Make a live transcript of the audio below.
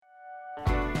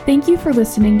Thank you for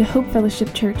listening to Hope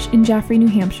Fellowship Church in Jaffrey, New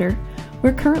Hampshire.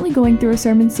 We're currently going through a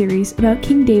sermon series about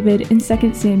King David in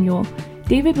 2 Samuel.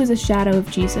 David was a shadow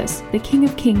of Jesus, the King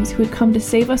of Kings who had come to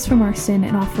save us from our sin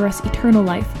and offer us eternal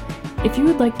life. If you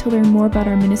would like to learn more about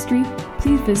our ministry,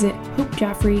 please visit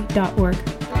hopejaffrey.org.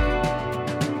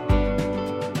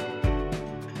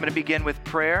 I'm going to begin with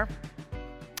prayer,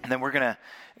 and then we're going to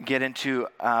get into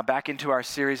back into our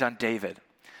series on David.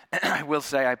 I will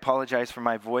say I apologize for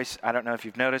my voice. I don't know if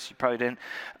you've noticed. You probably didn't.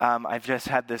 I've just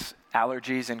had this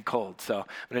allergies and cold. So I'm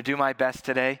going to do my best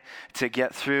today to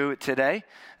get through today.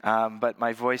 But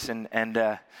my voice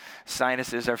and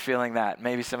sinuses are feeling that.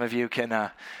 Maybe some of you can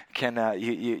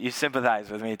you sympathize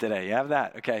with me today. You have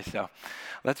that? Okay, so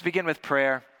let's begin with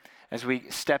prayer as we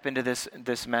step into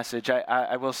this message.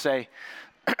 I will say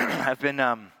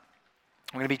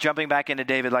I'm going to be jumping back into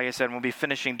David, like I said, and we'll be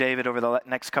finishing David over the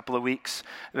next couple of weeks,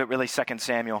 but really 2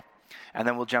 Samuel, and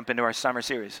then we'll jump into our summer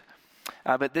series.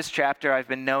 But this chapter, I've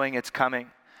been knowing it's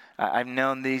coming. I've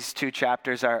known these two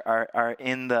chapters are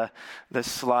in the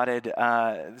slotted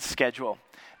schedule,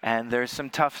 and there's some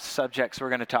tough subjects we're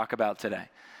going to talk about today,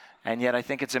 and yet I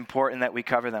think it's important that we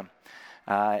cover them,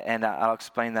 and I'll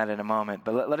explain that in a moment.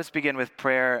 But let us begin with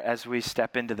prayer as we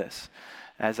step into this,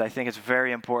 as I think it's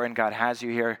very important. God has you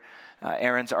here.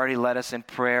 Aaron's already led us in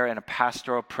prayer and a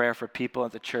pastoral prayer for people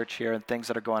at the church here and things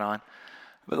that are going on.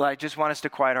 But I just want us to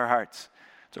quiet our hearts.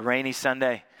 It's a rainy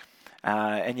Sunday,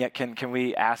 and yet can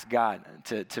we ask God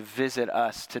to visit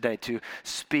us today, to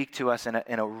speak to us in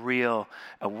a real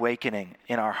awakening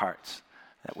in our hearts,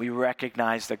 that we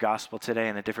recognize the gospel today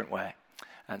in a different way.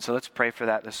 And so let's pray for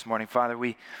that this morning. Father,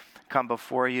 we come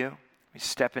before you. We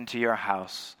step into your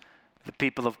house. The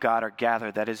people of God are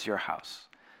gathered. That is your house.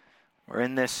 We're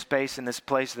in this space, in this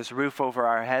place, this roof over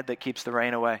our head that keeps the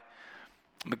rain away.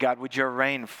 But God, would your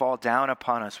rain fall down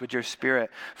upon us? Would your Spirit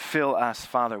fill us,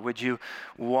 Father? Would you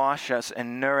wash us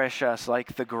and nourish us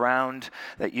like the ground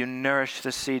that you nourish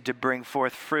the seed to bring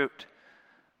forth fruit?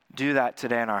 Do that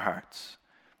today in our hearts.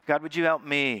 God, would you help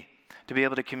me to be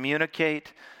able to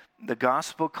communicate the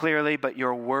gospel clearly, but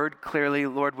your word clearly?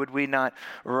 Lord, would we not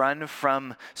run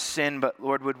from sin, but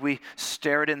Lord, would we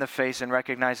stare it in the face and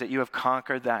recognize that you have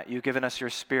conquered that. You've given us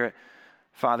your Spirit,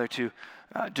 Father, to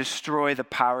destroy the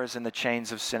powers and the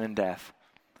chains of sin and death.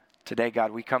 Today,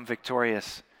 God, we come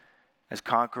victorious as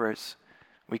conquerors.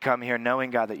 We come here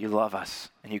knowing, God, that you love us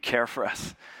and you care for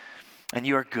us and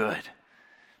you are good.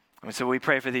 And so we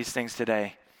pray for these things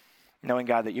today, knowing,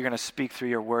 God, that you're going to speak through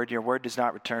your word. Your word does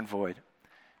not return void.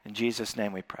 In Jesus'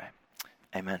 name we pray.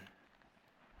 Amen.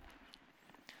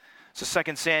 So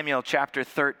 2 Samuel chapter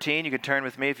 13. You can turn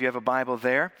with me if you have a Bible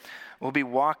there. We'll be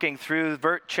walking through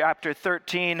chapter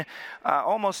 13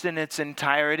 almost in its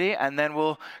entirety, and then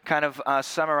we'll kind of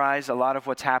summarize a lot of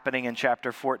what's happening in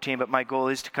chapter 14. But my goal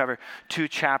is to cover two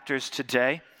chapters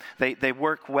today. They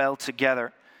work well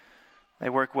together.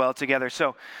 They work well together.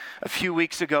 So a few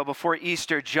weeks ago, before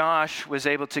Easter, Josh was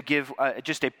able to give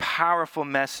just a powerful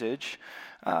message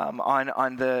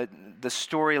on the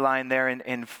storyline there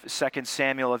in 2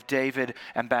 Samuel of David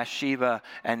and Bathsheba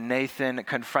and Nathan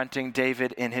confronting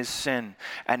David in his sin,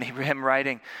 and him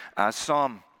writing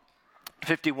Psalm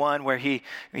 51 where he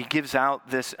gives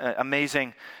out this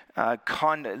amazing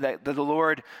that the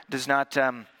Lord does not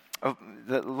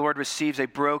the Lord receives a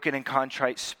broken and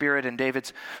contrite spirit, and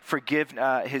David's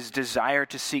his desire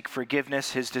to seek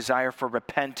forgiveness, his desire for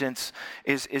repentance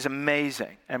is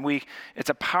amazing. And it's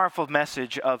a powerful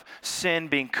message of sin,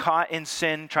 being caught in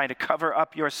sin, trying to cover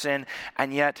up your sin,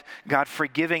 and yet God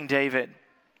forgiving David.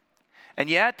 And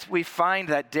yet we find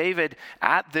that David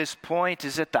at this point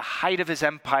is at the height of his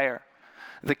empire.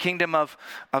 The kingdom of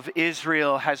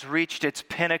Israel has reached its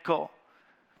pinnacle.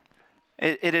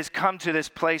 It has come to this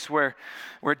place where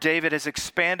David has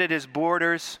expanded his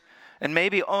borders, and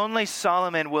maybe only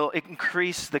Solomon will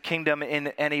increase the kingdom in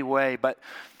any way. But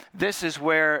this is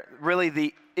where really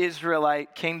the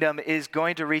Israelite kingdom is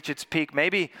going to reach its peak.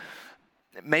 Maybe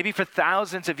for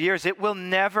thousands of years, it will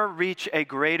never reach a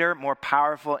greater, more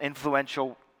powerful,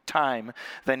 influential time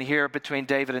than here between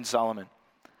David and Solomon.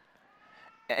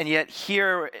 And yet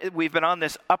here we've been on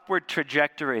this upward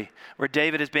trajectory where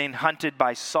David is being hunted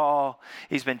by Saul.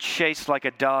 He's been chased like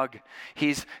a dog.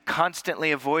 He's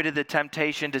constantly avoided the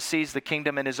temptation to seize the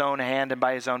kingdom in his own hand and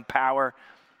by his own power.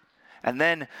 And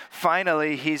then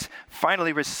finally, he's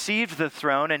received the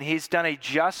throne, and he's done a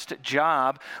just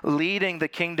job leading the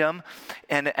kingdom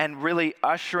and really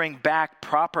ushering back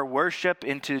proper worship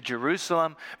into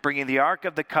Jerusalem, bringing the Ark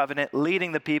of the Covenant,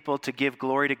 leading the people to give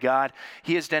glory to God.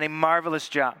 He has done a marvelous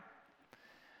job.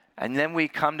 And then we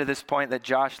come to this point that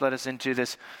Josh led us into,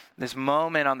 this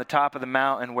moment on the top of the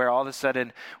mountain where all of a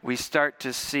sudden we start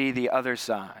to see the other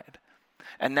side.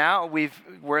 And now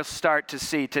we'll start to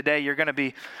see, today you're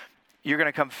going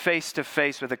to come face to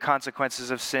face with the consequences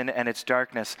of sin and its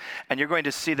darkness. And you're going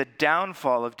to see the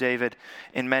downfall of David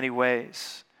in many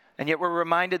ways. And yet we're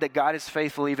reminded that God is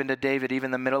faithful even to David, even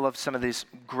in the middle of some of these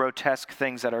grotesque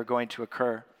things that are going to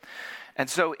occur. And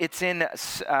so it's in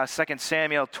 2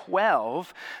 Samuel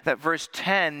 12 that verse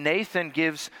 10, Nathan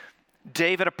gives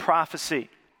David a prophecy.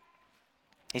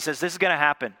 He says, this is going to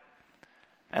happen.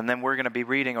 And then we're going to be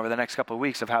reading over the next couple of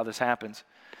weeks of how this happens.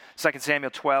 2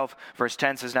 Samuel 12 verse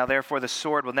 10 says, now therefore the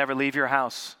sword will never leave your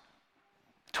house.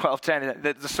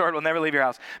 12:10, the sword will never leave your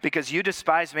house, because you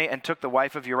despised me and took the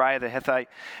wife of Uriah the Hittite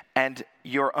and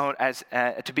your own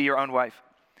to be your own wife.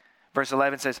 Verse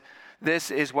 11 says, this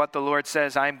is what the Lord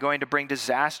says, I am going to bring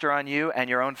disaster on you and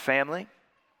your own family.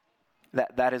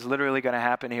 That is literally going to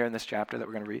happen here in this chapter that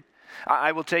we're going to read.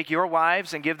 I will take your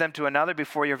wives and give them to another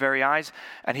before your very eyes,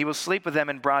 and he will sleep with them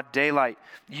in broad daylight.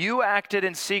 You acted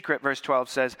in secret, verse 12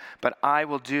 says, but I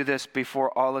will do this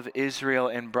before all of Israel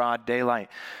in broad daylight.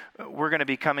 We're going to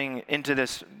be coming into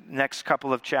this next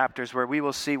couple of chapters where we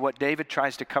will see what David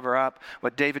tries to cover up,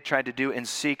 what David tried to do in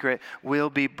secret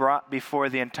will be brought before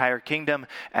the entire kingdom,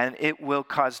 and it will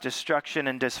cause destruction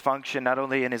and dysfunction not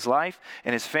only in his life,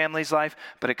 in his family's life,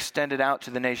 but extended out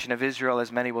to the nation of Israel,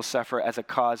 as many will suffer as a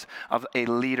cause of a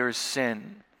leader's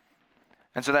sin.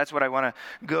 And so that's what I want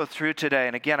to go through today.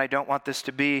 And again, I don't want this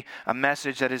to be a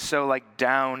message that is so like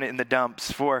down in the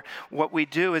dumps. For what we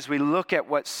do is we look at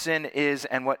what sin is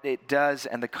and what it does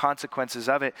and the consequences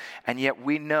of it. And yet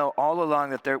we know all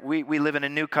along that we live in a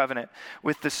new covenant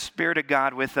with the Spirit of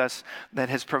God with us that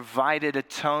has provided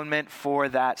atonement for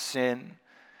that sin.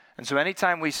 And so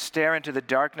anytime we stare into the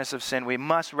darkness of sin, we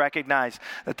must recognize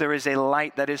that there is a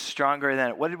light that is stronger than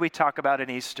it. What did we talk about in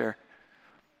Easter?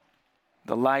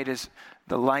 The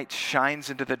light shines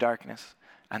into the darkness,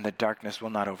 and the darkness will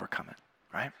not overcome it,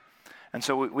 right? And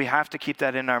so we have to keep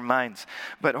that in our minds.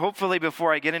 But hopefully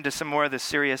before I get into some more of the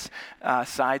serious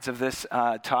sides of this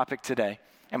topic today,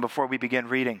 and before we begin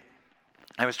reading,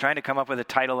 I was trying to come up with a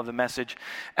title of the message,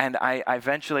 and I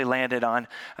eventually landed on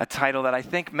a title that I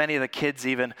think many of the kids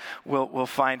even will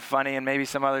find funny, and maybe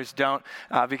some others don't,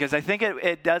 because I think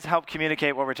it does help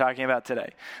communicate what we're talking about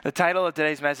today. The title of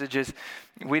today's message is,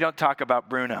 We Don't Talk About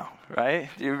Bruno, right?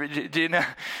 Do you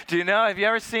know? Have you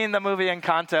ever seen the movie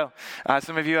Encanto?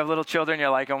 Some of you have little children, you're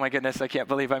like, oh my goodness, I can't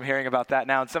believe I'm hearing about that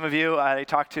now. And some of you I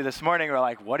talked to this morning were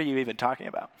like, what are you even talking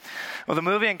about? Well, the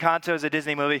movie Encanto is a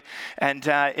Disney movie, and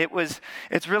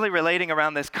it's really relating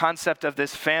around this concept of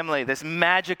this family, this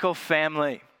magical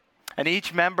family. And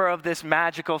each member of this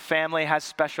magical family has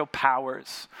special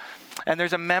powers. And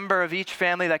there's a member of each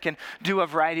family that can do a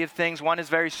variety of things. One is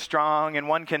very strong, and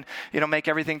one can, make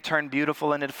everything turn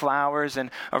beautiful and into flowers, and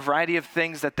a variety of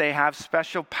things that they have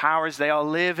special powers. They all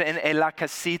live in a la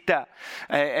casita,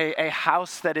 a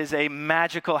house that is a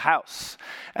magical house.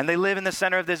 And they live in the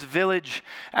center of this village,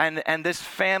 and this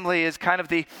family is kind of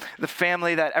the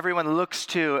family that everyone looks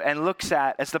to and looks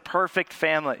at as the perfect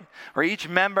family, where each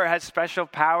member has special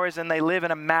powers and they live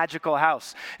in a magical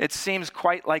house. It seems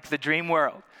quite like the dream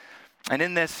world. And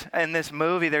in this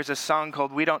movie, there's a song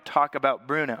called We Don't Talk About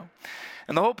Bruno.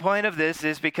 And the whole point of this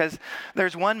is because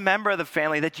there's one member of the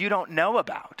family that you don't know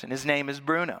about, and his name is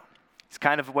Bruno. It's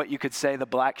kind of what you could say the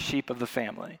black sheep of the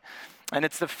family. And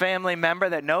it's the family member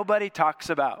that nobody talks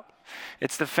about.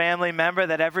 It's the family member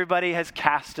that everybody has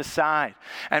cast aside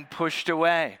and pushed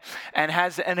away, and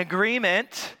has an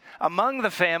agreement among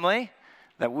the family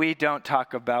that we don't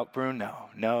talk about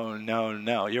Bruno.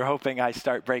 No. You're hoping I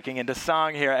start breaking into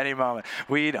song here any moment.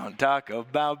 We don't talk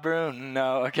about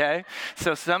Bruno, okay?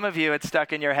 So some of you, it's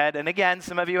stuck in your head. And again,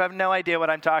 some of you have no idea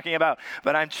what I'm talking about.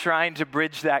 But I'm trying to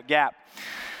bridge that gap.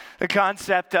 The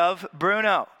concept of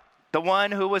Bruno, the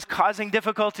one who was causing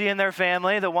difficulty in their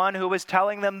family, the one who was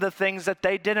telling them the things that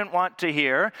they didn't want to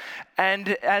hear. And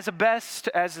as the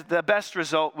best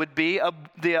result would be,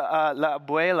 the la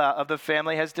abuela of the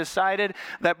family has decided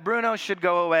that Bruno should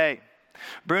go away.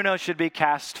 Bruno should be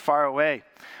cast far away.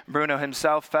 Bruno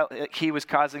himself felt like he was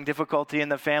causing difficulty in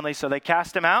the family, so they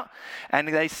cast him out and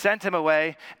they sent him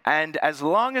away. And as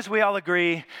long as we all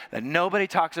agree that nobody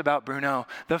talks about Bruno,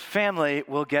 the family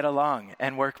will get along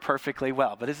and work perfectly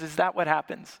well. But is that what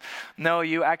happens? No,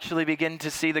 you actually begin to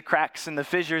see the cracks and the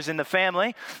fissures in the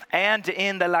family and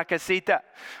in the la casita.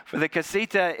 For the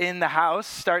casita in the house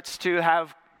starts to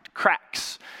have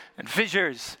cracks. and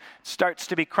fissures. Starts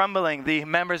to be crumbling. The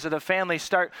members of the family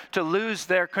start to lose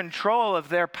their control of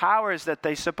their powers that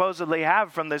they supposedly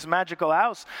have from this magical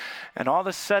house. And all of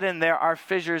a sudden there are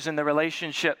fissures in the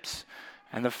relationships.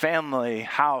 And the family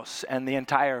house and the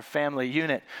entire family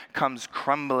unit comes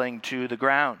crumbling to the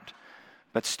ground.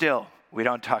 But still, we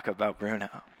don't talk about Bruno,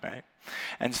 right?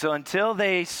 And so until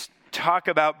they talk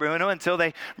about Bruno, until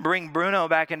they bring Bruno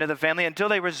back into the family, until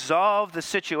they resolve the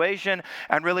situation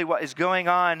and really what is going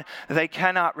on, they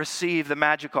cannot receive the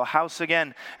magical house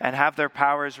again and have their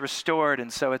powers restored.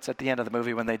 And so it's at the end of the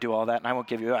movie when they do all that, and I won't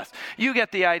give you the rest. You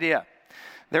get the idea.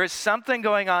 There is something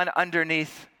going on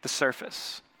underneath the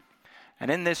surface. And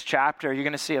in this chapter, you're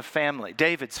going to see a family,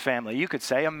 David's family, you could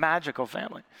say a magical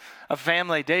family. A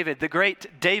family, David, the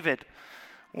great David,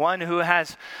 one who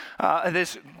has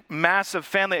this massive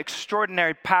family,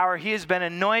 extraordinary power. He has been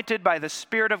anointed by the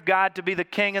Spirit of God to be the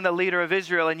king and the leader of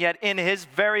Israel. And yet in his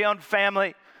very own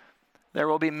family, there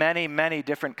will be many, many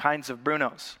different kinds of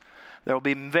Brunos. There will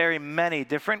be very many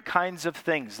different kinds of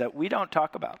things that we don't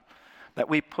talk about, that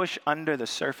we push under the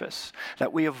surface,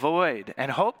 that we avoid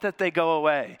and hope that they go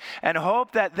away and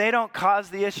hope that they don't cause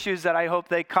the issues that I hope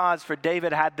they cause. For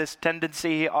David had this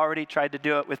tendency. He already tried to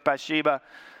do it with Bathsheba.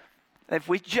 If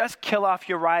we just kill off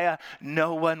Uriah,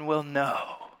 no one will know,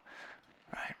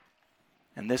 right?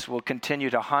 And this will continue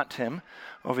to haunt him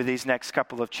over these next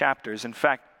couple of chapters. In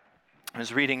fact, I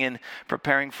was reading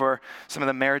preparing for some of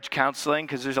the marriage counseling,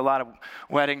 because there's a lot of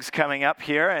weddings coming up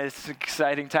here. It's an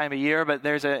exciting time of year, but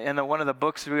there's in one of the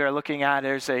books we are looking at,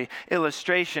 there's a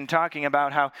illustration talking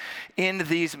about how in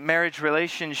these marriage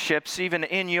relationships, even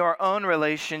in your own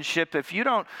relationship, if you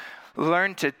don't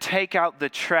learn to take out the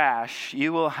trash,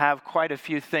 you will have quite a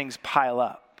few things pile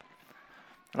up.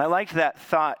 And I liked that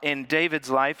thought in David's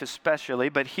life especially,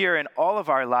 but here in all of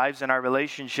our lives and our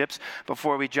relationships,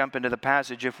 before we jump into the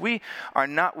passage, if we are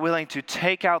not willing to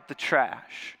take out the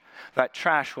trash, that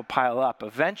trash will pile up.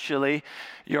 Eventually,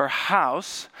 your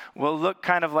house will look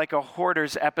kind of like a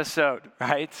hoarder's episode,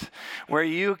 right? Where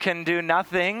you can do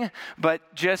nothing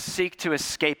but just seek to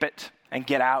escape it and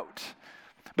get out.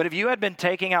 But if you had been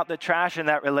taking out the trash in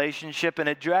that relationship and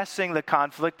addressing the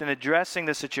conflict and addressing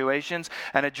the situations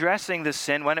and addressing the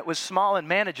sin when it was small and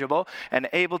manageable and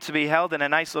able to be held in a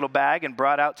nice little bag and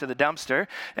brought out to the dumpster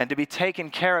and to be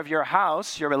taken care of, your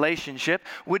house, your relationship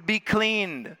would be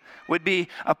cleaned, would be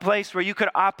a place where you could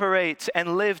operate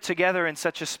and live together in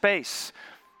such a space.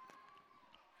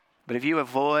 But if you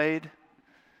avoid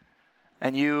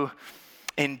and you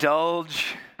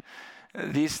indulge,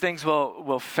 these things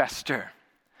will fester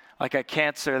like a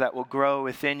cancer that will grow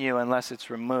within you unless it's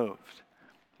removed.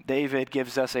 David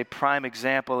gives us a prime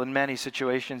example in many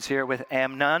situations here with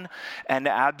Amnon and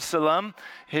Absalom,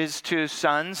 his two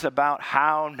sons, about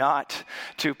how not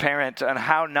to parent and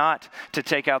how not to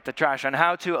take out the trash and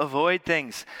how to avoid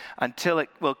things until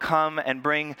it will come and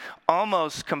bring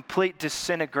almost complete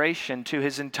disintegration to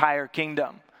his entire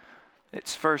kingdom. It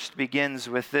first begins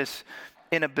with this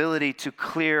inability to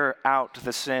clear out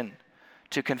the sin,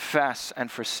 to confess and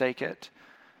forsake it,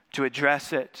 to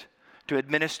address it, to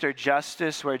administer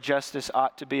justice where justice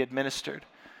ought to be administered,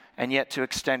 and yet to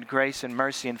extend grace and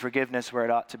mercy and forgiveness where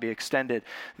it ought to be extended.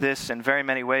 This, in very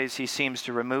many ways, he seems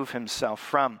to remove himself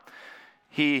from.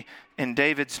 In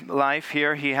David's life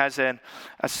here, he has a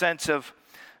sense of,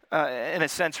 in a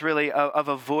sense really, of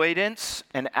avoidance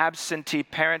and absentee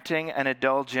parenting and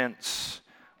indulgence.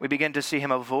 We begin to see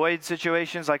him avoid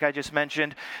situations like I just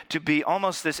mentioned, to be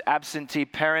almost this absentee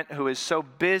parent who is so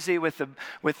busy with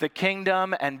the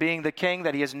kingdom and being the king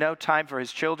that he has no time for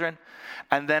his children.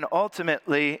 And then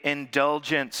ultimately,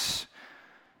 indulgence.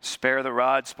 Spare the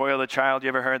rod, spoil the child. You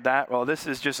ever heard that? Well, this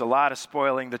is just a lot of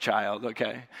spoiling the child,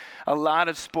 okay? A lot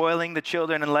of spoiling the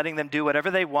children and letting them do whatever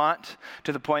they want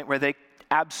to the point where they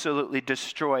absolutely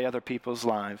destroy other people's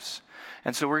lives.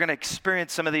 And so we're going to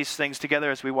experience some of these things together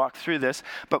as we walk through this.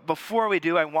 But before we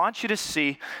do, I want you to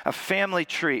see a family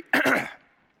tree.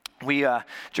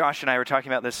 Josh and I were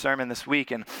talking about this sermon this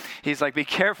week, and he's like, be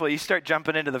careful, you start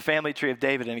jumping into the family tree of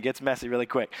David, and it gets messy really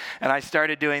quick. And I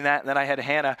started doing that, and then I had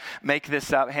Hannah make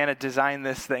this up. Hannah designed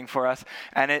this thing for us,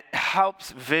 and it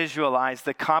helps visualize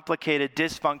the complicated,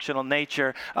 dysfunctional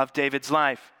nature of David's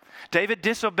life. David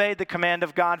disobeyed the command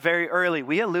of God very early.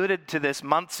 We alluded to this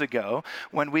months ago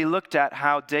when we looked at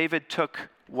how David took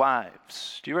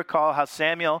wives. Do you recall how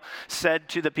Samuel said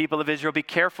to the people of Israel, be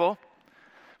careful,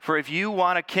 for if you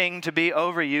want a king to be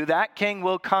over you, that king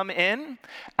will come in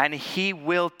and he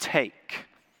will take.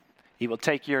 He will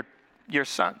take your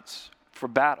sons for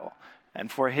battle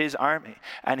and for his army,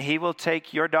 and he will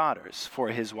take your daughters for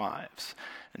his wives.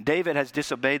 David has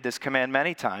disobeyed this command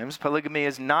many times. Polygamy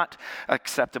is not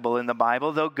acceptable in the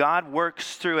Bible, though God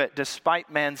works through it.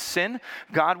 Despite man's sin,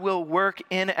 God will work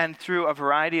in and through a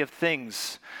variety of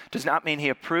things. Does not mean he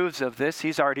approves of this.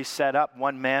 He's already set up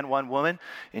one man, one woman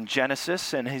in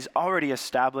Genesis, and he's already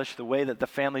established the way that the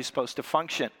family is supposed to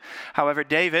function. However,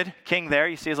 David, king there,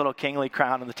 you see his little kingly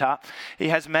crown on the top, he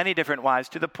has many different wives,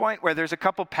 to the point where there's a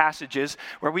couple passages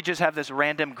where we just have this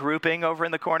random grouping over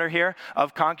in the corner here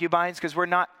of concubines, because we're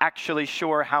not actually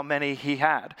sure how many he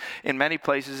had. In many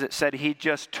places it said he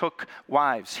just took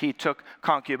wives, he took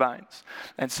concubines.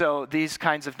 And so these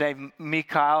kinds of names,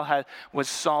 Michal was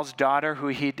Saul's daughter who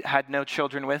he had no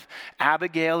children with.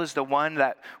 Abigail is the one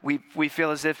that we feel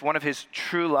as if one of his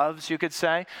true loves, you could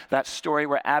say. That story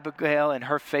where Abigail and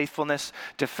her faithfulness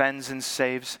defends and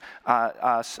saves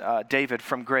David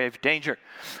from grave danger.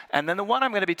 And then the one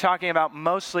I'm going to be talking about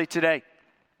mostly today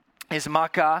is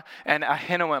Maacah and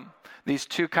Ahinoam. These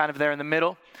two kind of there in the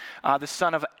middle. The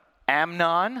son of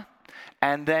Amnon.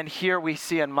 And then here we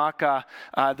see in Maacah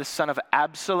the son of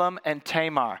Absalom and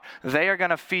Tamar. They are going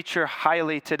to feature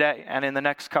highly today and in the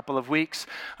next couple of weeks.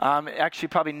 Actually,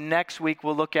 probably next week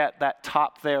we'll look at that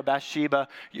top there, Bathsheba,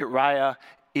 Uriah,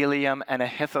 Eliam, and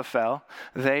Ahithophel.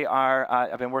 They are,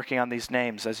 I've been working on these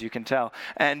names, as you can tell.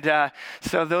 And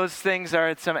so those things are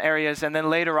in some areas. And then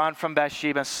later on from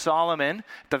Bathsheba, Solomon,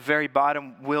 at the very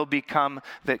bottom, will become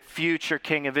the future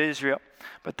king of Israel.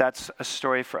 But that's a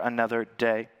story for another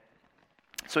day.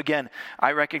 So again,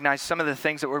 I recognize some of the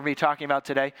things that we're going to be talking about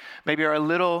today maybe are a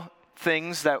little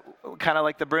things that kind of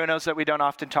like the Brunos that we don't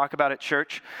often talk about at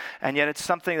church, and yet it's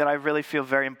something that I really feel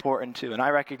very important to. And I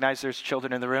recognize there's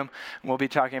children in the room, and we'll be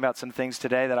talking about some things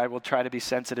today that I will try to be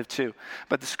sensitive to.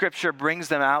 But the scripture brings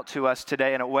them out to us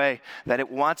today in a way that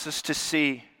it wants us to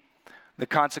see the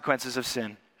consequences of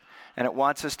sin. And it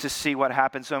wants us to see what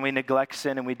happens when we neglect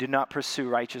sin and we do not pursue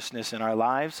righteousness in our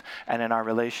lives and in our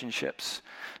relationships.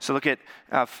 So look at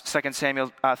 2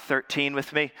 Samuel 13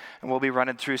 with me, and we'll be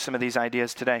running through some of these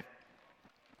ideas today.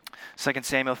 2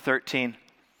 Samuel 13,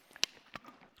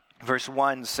 verse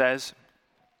 1 says,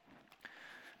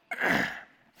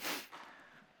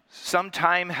 "Some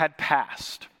time had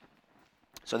passed."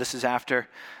 So this is after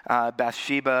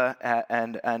Bathsheba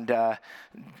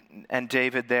and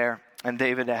David there. And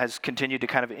David has continued to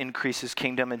kind of increase his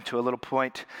kingdom into a little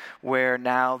point where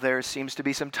now there seems to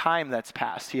be some time that's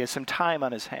passed. He has some time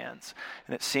on his hands.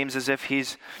 And it seems as if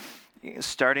he's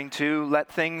starting to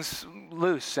let things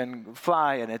loose and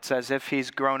fly. And it's as if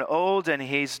he's grown old and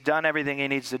he's done everything he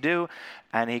needs to do.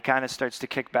 And he kind of starts to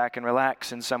kick back and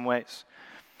relax in some ways.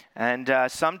 And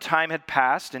some time had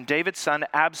passed, and David's son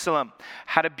Absalom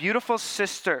had a beautiful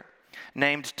sister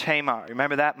named Tamar.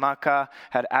 Remember that? Maacah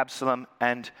had Absalom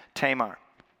and Tamar.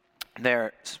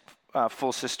 They're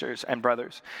full sisters and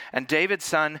brothers. And David's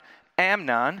son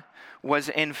Amnon was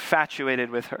infatuated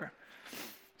with her.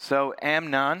 So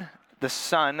Amnon, the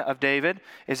son of David,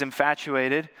 is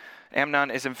infatuated. Amnon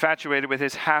is infatuated with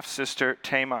his half-sister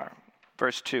Tamar.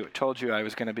 Verse 2, I told you I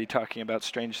was going to be talking about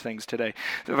strange things today.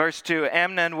 Verse 2,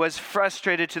 Amnon was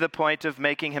frustrated to the point of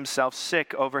making himself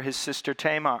sick over his sister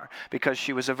Tamar because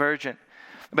she was a virgin.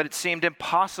 But it seemed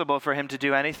impossible for him to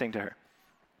do anything to her.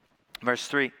 Verse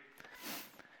 3,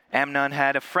 Amnon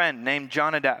had a friend named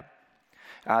Jonadab.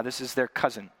 This is their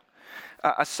cousin,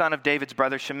 a son of David's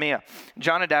brother Shemiah.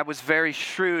 Jonadab was a very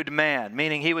shrewd man,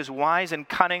 meaning he was wise and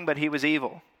cunning, but he was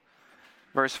evil.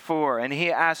 Verse 4, and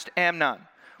he asked Amnon,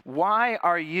 "Why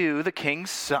are you the king's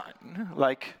son?"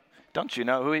 Like, don't you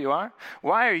know who you are?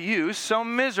 "Why are you so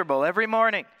miserable every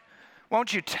morning?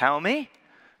 Won't you tell me?"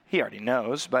 He already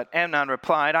knows, but Amnon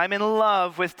replied, "I'm in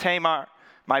love with Tamar,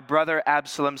 my brother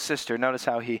Absalom's sister." Notice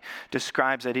how he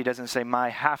describes it. He doesn't say my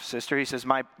half-sister. He says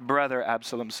my brother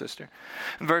Absalom's sister.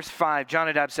 In verse 5,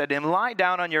 Jonadab said to him, "Lie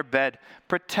down on your bed.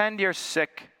 Pretend you're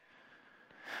sick.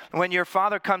 When your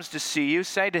father comes to see you,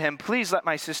 say to him, 'Please let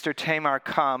my sister Tamar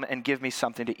come and give me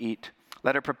something to eat.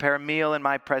 Let her prepare a meal in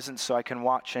my presence so I can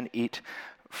watch and eat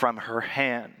from her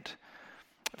hand.'"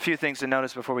 A few things to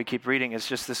notice before we keep reading is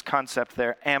just this concept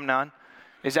there. Amnon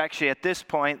is actually at this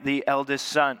point the eldest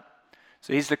son.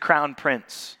 So he's the crown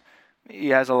prince. He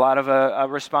has a lot of a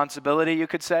responsibility, you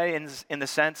could say, in the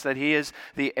sense that he is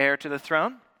the heir to the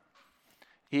throne.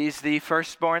 He's the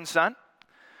firstborn son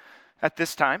at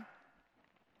this time.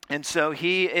 And so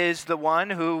he is the one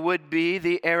who would be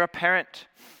the heir apparent.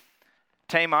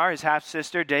 Tamar, his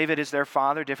half-sister. David is their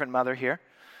father, different mother here.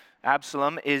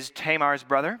 Absalom is Tamar's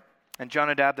brother. And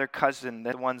Jonadab, their cousin,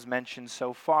 the ones mentioned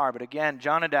so far. But again,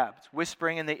 Jonadab is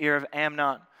whispering in the ear of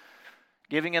Amnon,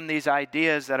 giving him these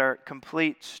ideas that are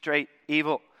complete, straight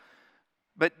evil.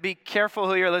 But be careful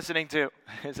who you're listening to,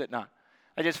 is it not?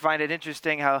 I just find it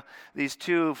interesting how these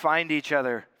two find each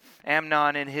other.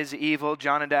 Amnon in his evil,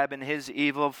 Jonadab in his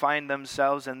evil, find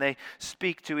themselves and they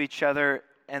speak to each other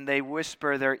and they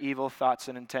whisper their evil thoughts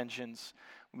and intentions.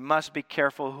 We must be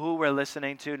careful who we're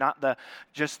listening to, not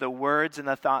just the words and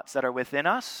the thoughts that are within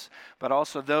us, but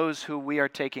also those who we are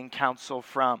taking counsel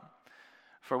from.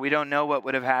 For we don't know what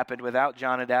would have happened without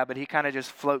Jonadab, but he kind of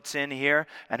just floats in here,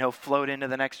 and he'll float into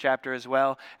the next chapter as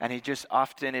well. And he just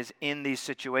often is in these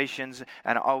situations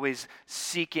and always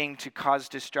seeking to cause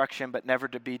destruction, but never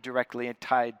to be directly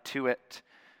tied to it.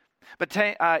 But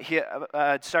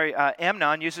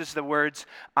Amnon uses the words,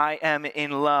 "I am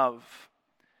in love."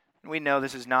 We know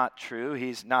this is not true.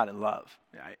 He's not in love.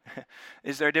 Right?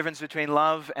 Is there a difference between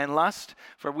love and lust?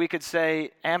 For we could say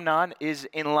Amnon is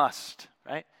in lust,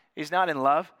 right? He's not in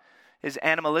love. His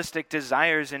animalistic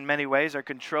desires in many ways are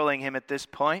controlling him at this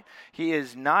point. He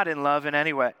is not in love in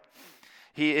any way.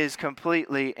 He is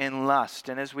completely in lust.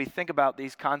 And as we think about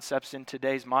these concepts in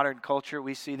today's modern culture,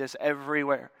 we see this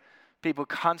everywhere. People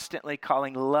constantly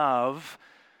calling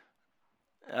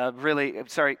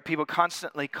people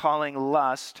constantly calling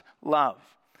lust love.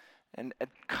 And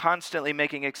constantly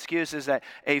making excuses that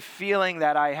a feeling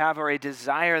that I have or a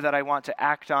desire that I want to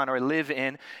act on or live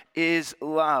in is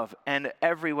love. And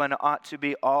everyone ought to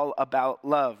be all about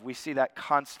love. We see that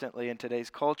constantly in today's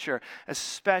culture,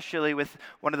 especially with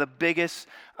one of the biggest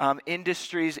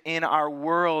industries in our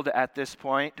world at this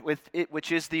point,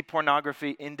 which is the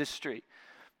pornography industry.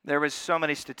 There was so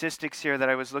many statistics here that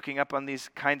I was looking up on these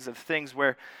kinds of things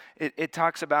where it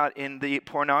talks about in the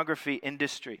pornography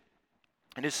industry.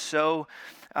 It is so,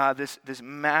 this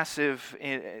massive,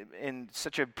 in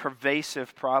such a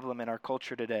pervasive problem in our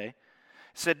culture today. It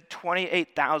said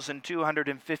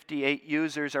 28,258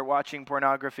 users are watching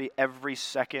pornography every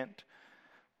second.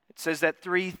 It says that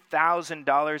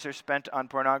 $3,000 are spent on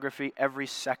pornography every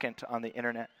second on the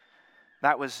internet.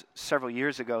 That was several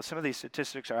years ago. Some of these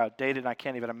statistics are outdated, and I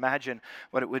can't even imagine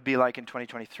what it would be like in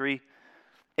 2023.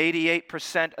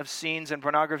 88% of scenes in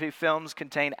pornography films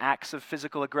contain acts of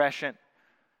physical aggression.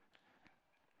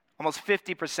 Almost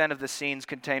 50% of the scenes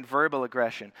contain verbal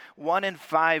aggression. 1 in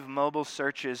 5 mobile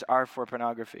searches are for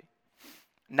pornography.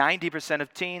 90%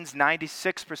 of teens,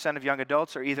 96% of young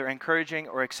adults are either encouraging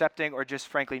or accepting or just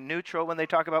frankly neutral when they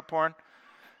talk about porn.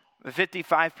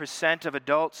 55% of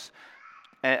adults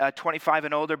 25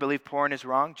 and older believe porn is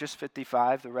wrong. Just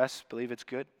 55. The rest believe it's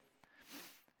good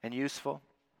and useful.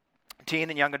 Teen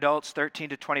and young adults, 13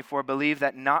 to 24, believe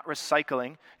that not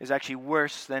recycling is actually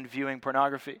worse than viewing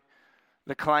pornography.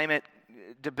 The climate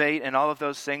debate and all of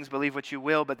those things, believe what you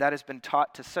will, but that has been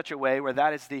taught to such a way where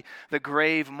that is the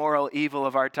grave moral evil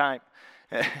of our time.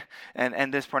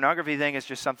 and this pornography thing is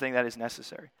just something that is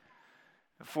necessary.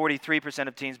 43%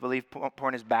 of teens believe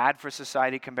porn is bad for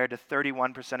society compared to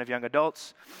 31% of young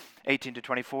adults, 18 to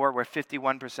 24, where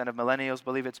 51% of millennials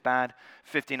believe it's bad,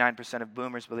 59% of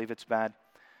boomers believe it's bad.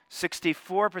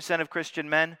 64% of Christian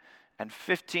men and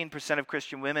 15% of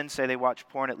Christian women say they watch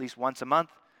porn at least once a month.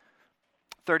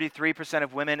 33%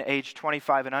 of women aged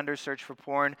 25 and under search for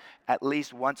porn at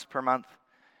least once per month.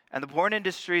 And the porn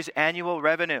industry's annual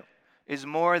revenue is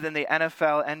more than the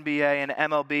NFL, NBA, and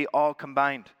MLB all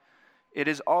combined. It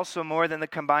is also more than the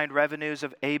combined revenues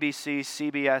of ABC,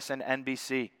 CBS, and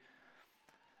NBC.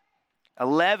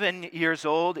 11 years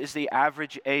old is the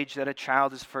average age that a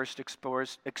child is first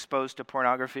exposed to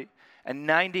pornography. And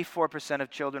 94% of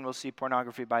children will see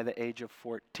pornography by the age of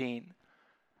 14.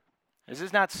 This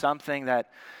is not something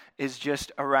that is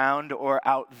just around or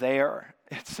out there.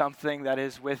 It's something that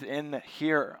is within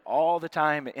here all the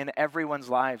time in everyone's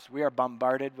lives. We are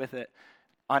bombarded with it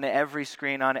on every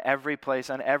screen, on every place,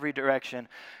 on every direction.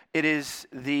 It is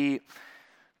the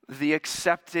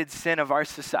accepted sin of our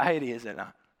society, is it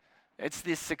not? It's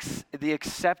the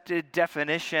accepted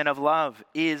definition of love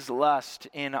is lust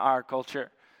in our culture.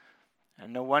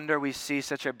 And no wonder we see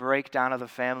such a breakdown of the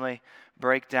family,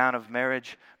 breakdown of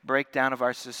marriage, breakdown of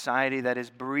our society that is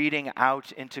breeding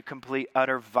out into complete,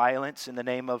 utter violence in the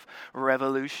name of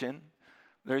revolution.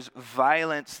 There's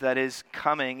violence that is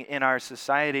coming in our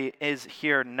society, is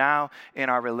here now in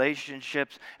our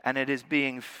relationships, and it is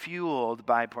being fueled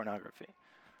by pornography.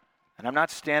 And I'm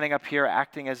not standing up here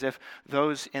acting as if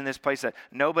those in this place that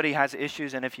nobody has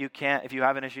issues, and if you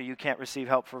have an issue, you can't receive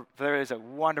help. For there is a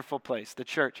wonderful place, the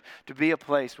church, to be a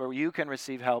place where you can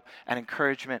receive help and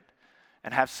encouragement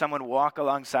and have someone walk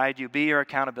alongside you, be your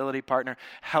accountability partner,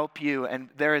 help you, and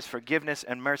there is forgiveness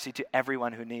and mercy to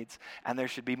everyone who needs, and there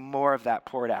should be more of that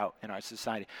poured out in our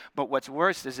society. But what's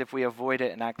worse is if we avoid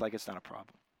it and act like it's not a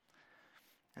problem.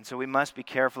 And so we must be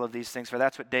careful of these things, for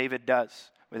that's what David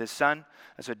does with his son.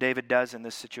 That's what David does in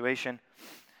this situation.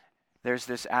 There's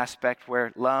this aspect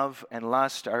where love and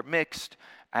lust are mixed,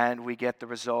 and we get the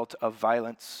result of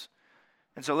violence.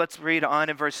 And so let's read on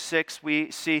in verse 6.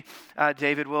 We see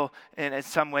David will, in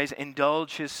some ways,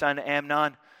 indulge his son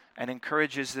Amnon and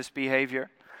encourages this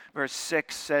behavior. Verse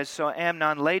 6 says, "So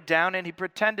Amnon laid down and he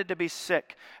pretended to be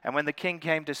sick. And when the king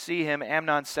came to see him,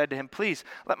 Amnon said to him, 'Please,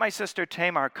 let my sister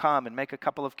Tamar come and make a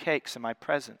couple of cakes in my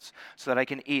presence so that I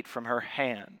can eat from her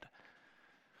hand.'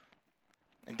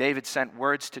 And David sent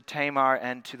words to Tamar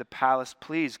and to the palace,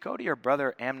 'Please go to your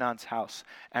brother Amnon's house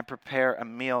and prepare a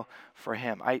meal for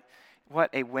him.'" What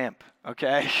a wimp,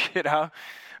 okay?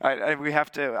 We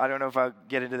have to, I don't know if I'll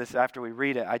get into this after we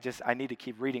read it. I need to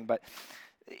keep reading, but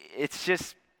it's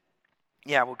just,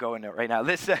 we'll go into it right now.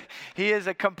 He is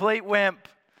a complete wimp.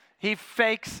 He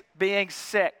fakes being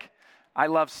sick. I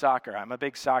love soccer. I'm a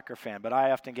big soccer fan, but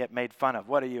I often get made fun of.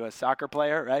 What are you, a soccer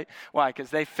player, right? Why? Because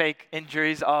they fake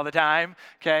injuries all the time,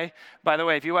 okay? By the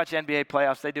way, if you watch NBA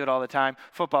playoffs, they do it all the time.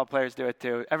 Football players do it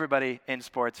too. Everybody in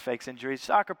sports fakes injuries.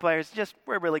 Soccer players,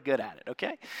 we're really good at it,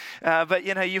 okay? But,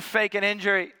 you fake an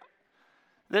injury.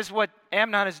 This is what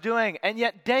Amnon is doing. And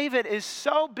yet David is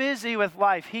so busy with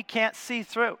life, he can't see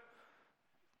through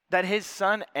that his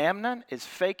son Amnon is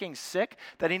faking sick,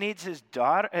 that he needs his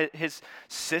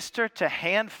sister to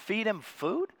hand feed him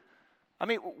food. I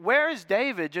mean, where is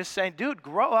David just saying, dude,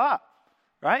 grow up,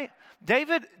 right?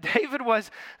 David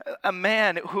was a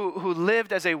man who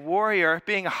lived as a warrior,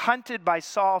 being hunted by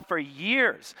Saul for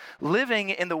years, living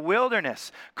in the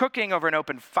wilderness, cooking over an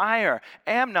open fire.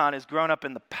 Amnon has grown up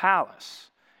in the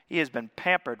palace. He has been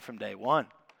pampered from day one,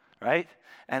 right?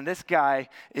 And this guy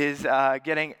is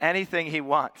getting anything he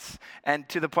wants. And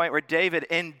to the point where David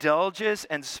indulges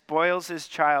and spoils his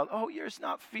child. "Oh, you're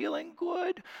not feeling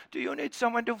good? Do you need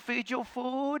someone to feed you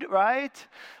food?" Right?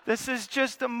 This is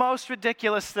just the most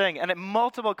ridiculous thing. And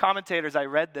multiple commentators I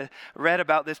read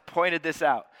about this pointed this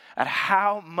out. At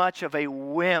how much of a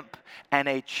wimp and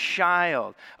a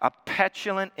child, a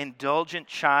petulant, indulgent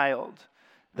child,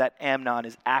 that Amnon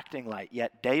is acting like.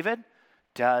 Yet David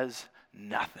does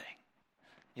nothing.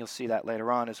 You'll see that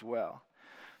later on as well.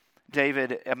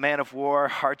 David, a man of war,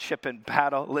 hardship and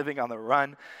battle, living on the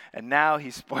run, and now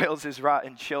he spoils his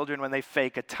rotten children when they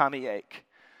fake a tummy ache,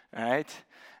 all right?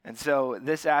 And so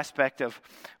this aspect of,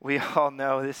 we all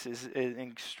know this is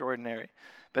extraordinary.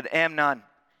 But Amnon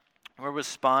will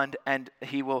respond, and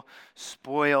he will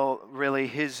spoil really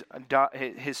his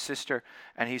sister,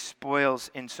 and he spoils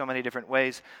in so many different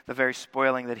ways the very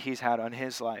spoiling that he's had on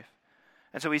his life.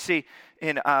 And so we see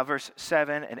in verse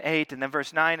 7 and 8, and then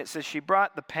verse 9, it says, "She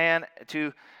brought the pan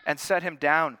and set him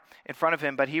down in front of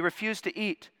him, but he refused to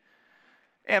eat.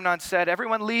 Amnon said,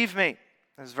 'Everyone leave me.'"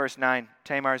 This is verse 9.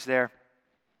 Tamar's there.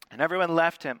 "And everyone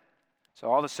left him. So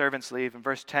all the servants leave." And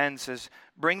verse 10 says,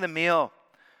 "Bring the meal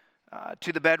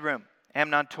to the bedroom."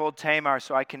 Amnon told Tamar,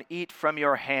 "So I can eat from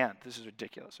your hand." This is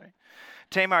ridiculous, right?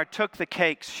 Tamar took the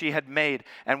cakes she had made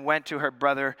and went to her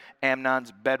brother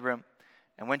Amnon's bedroom.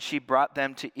 And when she brought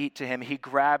them to eat to him, he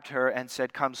grabbed her and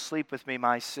said, "Come sleep with me,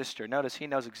 my sister." Notice he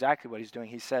knows exactly what he's doing.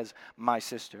 He says, "my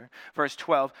sister." Verse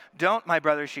 12, "Don't, my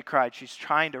brother," she cried. She's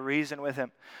trying to reason with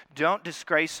him. "Don't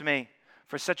disgrace me,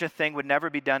 for such a thing would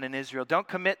never be done in Israel. Don't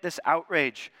commit this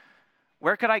outrage.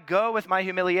 Where could I go with my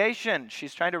humiliation?"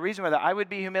 She's trying to reason with it. "I would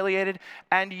be humiliated,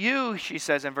 and you," she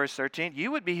says in verse 13, "you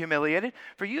would be humiliated,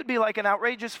 for you'd be like an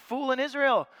outrageous fool in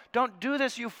Israel. Don't do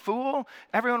this, you fool.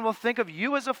 Everyone will think of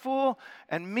you as a fool.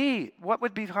 And me, what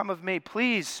would become of me?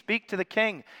 Please speak to the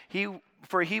king,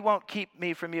 for he won't keep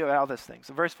me from you." All these things.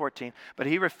 So verse 14, "But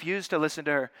he refused to listen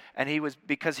to her, and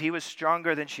because he was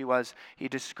stronger than she was, he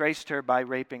disgraced her by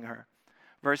raping her."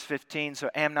 Verse 15, "So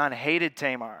Amnon hated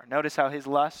Tamar." Notice how his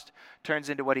lust turns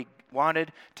into what he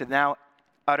wanted to now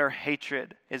utter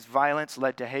hatred. His violence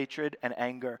led to hatred and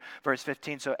anger. Verse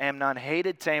 15, "So Amnon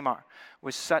hated Tamar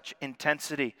with such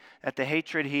intensity that the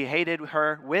hatred he hated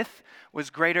her with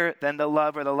was greater than the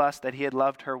love or the lust that he had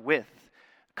loved her with."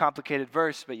 Complicated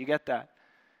verse, but you get that.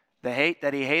 The hate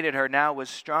that he hated her now was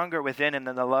stronger within him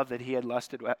than the love that he had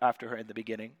lusted after her in the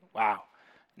beginning. Wow.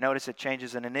 Notice it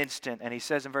changes in an instant. And he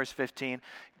says in verse 15,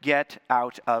 "Get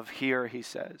out of here," he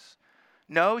says.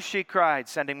 "No," she cried,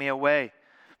 "sending me away.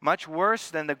 Much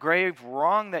worse than the grave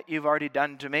wrong that you've already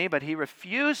done to me." But he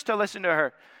refused to listen to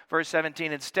her. Verse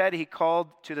 17, "Instead, he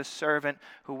called to the servant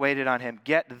who waited on him.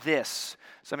 'Get this.'"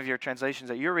 Some of your translations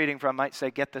that you're reading from might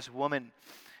say, "Get this woman."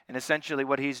 And essentially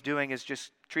what he's doing is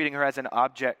just treating her as an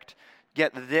object.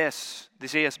 "Get this." The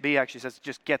CSB actually says,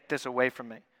 "Just get this away from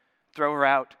me." Throw her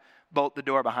out. Bolt the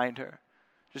door behind her.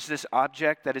 Just this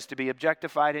object that is to be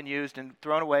objectified and used and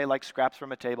thrown away like scraps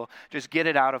from a table. Just get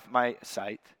it out of my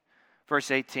sight.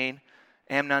 Verse 18,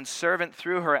 Amnon's servant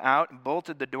threw her out and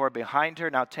bolted the door behind her.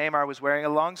 Now Tamar was wearing a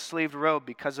long-sleeved robe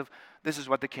because of this is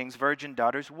what the king's virgin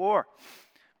daughters wore.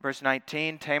 Verse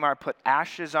 19, Tamar put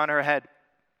ashes on her head.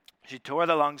 She tore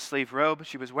the long-sleeved robe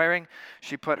she was wearing.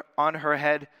 She put on her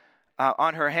head,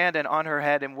 on her hand and on her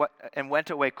head and went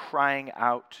away crying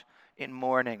out in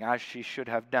mourning, as she should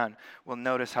have done. We'll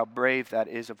notice how brave that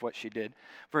is of what she did.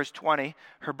 Verse 20,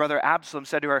 her brother Absalom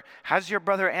said to her, "Has your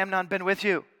brother Amnon been with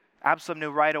you?" Absalom knew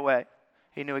right away.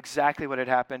 He knew exactly what had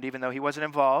happened, even though he wasn't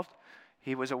involved.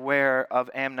 He was aware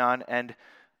of Amnon and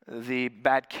the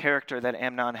bad character that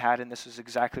Amnon had, and this is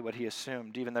exactly what he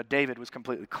assumed, even though David was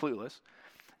completely clueless.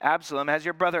 Absalom, "Has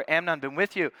your brother Amnon been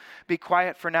with you? Be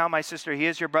quiet for now, my sister. He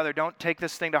is your brother. Don't take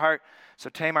this thing to heart." So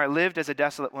Tamar lived as a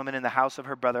desolate woman in the house of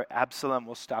her brother Absalom.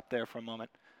 We'll stop there for a moment.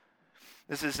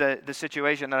 This is the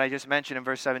situation that I just mentioned in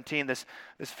verse 17, this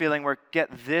feeling where get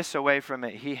this away from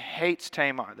me. He hates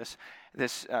Tamar,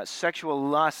 this sexual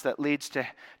lust that leads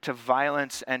to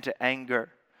violence and to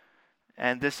anger,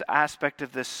 and this aspect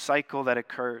of this cycle that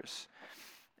occurs.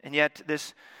 And yet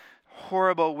this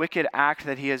horrible, wicked act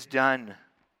that he has done,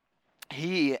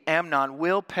 he, Amnon,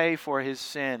 will pay for his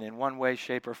sin in one way,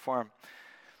 shape, or form.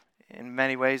 In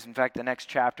many ways, in fact, the next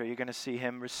chapter, you're going to see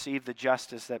him receive the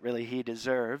justice that really he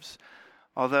deserves,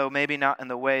 although maybe not in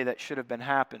the way that should have been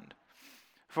happened.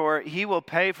 For he will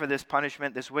pay for this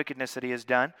punishment, this wickedness that he has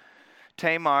done.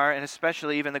 Tamar, and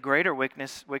especially even the greater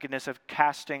wickedness of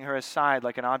casting her aside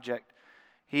like an object.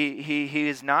 He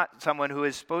is not someone who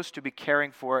is supposed to be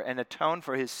caring for and atone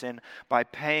for his sin by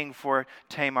paying for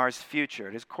Tamar's future.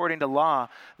 It is according to law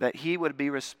that he would be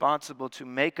responsible to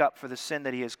make up for the sin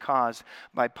that he has caused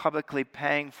by publicly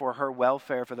paying for her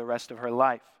welfare for the rest of her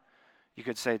life. You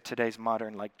could say today's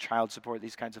modern, like child support,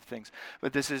 these kinds of things.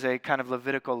 But this is a kind of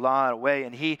Levitical law way,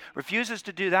 and he refuses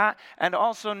to do that, and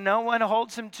also no one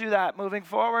holds him to that moving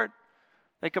forward.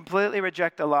 They completely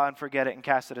reject the law and forget it and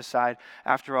cast it aside.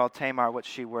 After all, Tamar, what's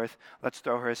she worth? Let's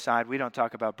throw her aside. We don't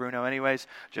talk about Bruno anyways.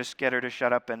 Just get her to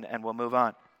shut up and we'll move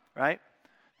on, right?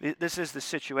 This is the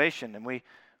situation, and we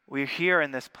here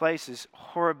in this place is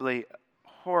horribly,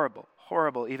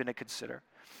 horrible even to consider.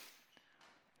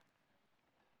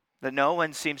 That no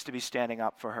one seems to be standing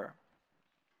up for her.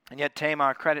 And yet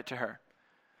Tamar, credit to her.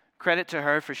 Credit to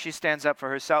her, for she stands up for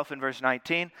herself in verse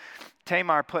 19.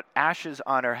 Tamar put ashes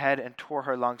on her head and tore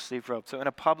her long-sleeved robe. So in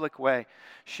a public way,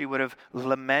 she would have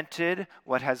lamented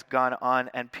what has gone on,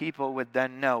 and people would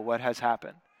then know what has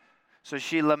happened. So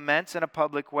she laments in a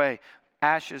public way,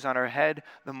 ashes on her head,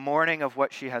 the mourning of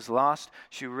what she has lost.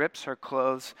 She rips her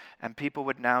clothes, and people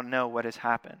would now know what has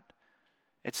happened.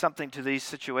 It's something to these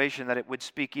situations that it would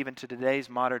speak even to today's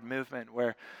modern movement,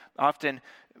 where often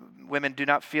women do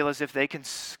not feel as if they can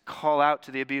call out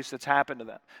to the abuse that's happened to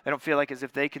them. They don't feel like as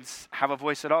if they can have a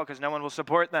voice at all because no one will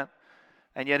support them.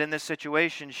 And yet in this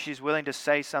situation, she's willing to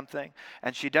say something,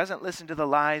 and she doesn't listen to the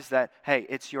lies that, hey,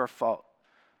 it's your fault,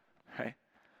 right?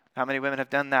 How many women have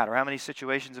done that? Or how many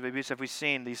situations of abuse have we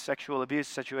seen, these sexual abuse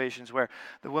situations where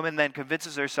the woman then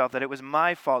convinces herself that it was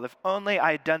my fault. If only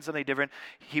I had done something different,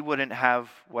 he wouldn't have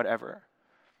whatever.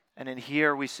 And in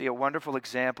here we see a wonderful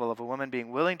example of a woman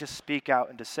being willing to speak out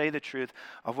and to say the truth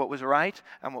of what was right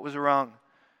and what was wrong.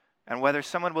 And whether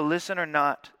someone will listen or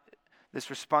not, this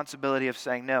responsibility of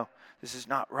saying, no, this is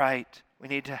not right.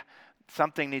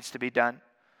 Something needs to be done.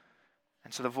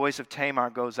 And so the voice of Tamar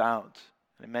goes out.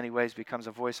 In many ways becomes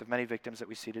a voice of many victims that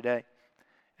we see today.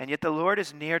 And yet the Lord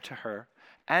is near to her.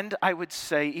 And I would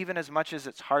say, even as much as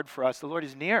it's hard for us, the Lord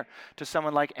is near to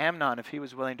someone like Amnon if he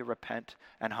was willing to repent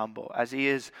and humble. As he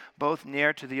is both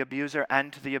near to the abuser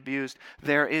and to the abused,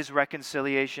 there is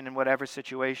reconciliation in whatever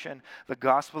situation. The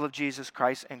gospel of Jesus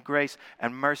Christ and grace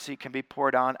and mercy can be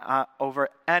poured on over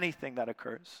anything that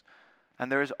occurs.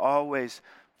 And there is always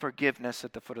forgiveness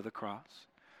at the foot of the cross.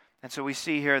 And so we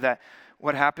see here that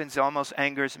what happens almost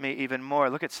angers me even more.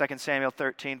 Look at 2 Samuel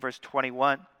 13, verse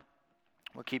 21.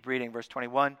 We'll keep reading, verse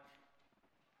 21.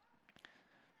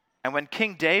 And when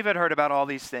King David heard about all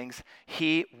these things,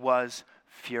 he was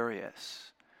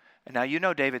furious. And now you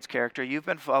know David's character. You've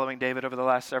been following David over the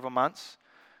last several months.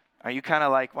 Are you kind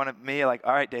of like one of me, like,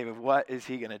 all right, David, what is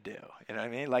he going to do? You know what I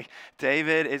mean? Like,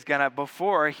 David is going to,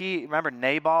 remember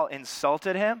Nabal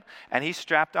insulted him, and he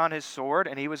strapped on his sword,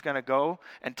 and he was going to go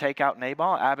and take out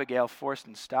Nabal. Abigail forced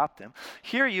and stopped him.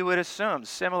 Here you would assume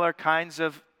similar kinds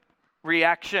of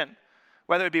reaction.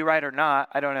 Whether it be right or not,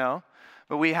 I don't know.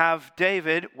 But we have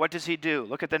David. What does he do?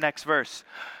 Look at the next verse.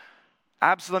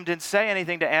 Absalom didn't say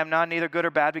anything to Amnon, neither good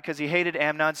or bad, because he hated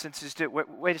Amnon since his...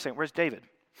 Wait a second, where's David?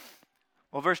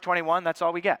 Well, verse 21, that's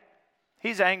all we get.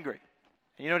 He's angry.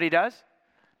 And you know what he does?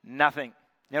 Nothing.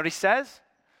 You know what he says?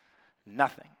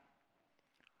 Nothing.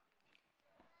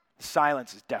 The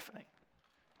silence is deafening.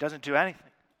 Doesn't do anything.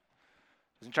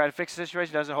 Doesn't try to fix the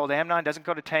situation, doesn't hold Amnon, doesn't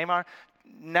go to Tamar.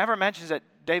 Never mentions that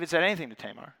David said anything to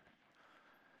Tamar.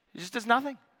 He just does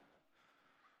nothing.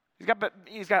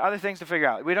 He's got other things to figure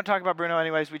out. We don't talk about Bruno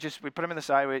anyways. We put him in the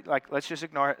side. Let's just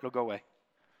ignore it. It'll go away.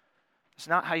 It's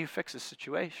not how you fix a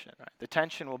situation. Right? The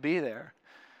tension will be there,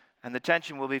 and the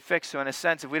tension will be fixed. So in a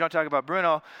sense, if we don't talk about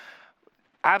Bruno,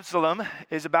 Absalom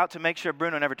is about to make sure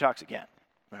Bruno never talks again.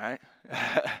 All right?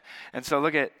 And so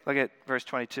look at verse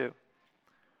 22.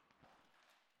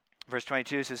 Verse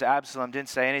 22 says, Absalom didn't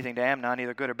say anything to Amnon,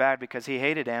 either good or bad, because he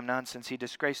hated Amnon since he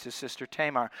disgraced his sister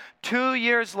Tamar. 2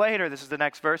 years later, this is the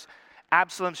next verse,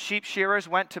 Absalom's sheep shearers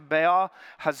went to Baal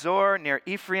Hazor near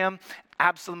Ephraim.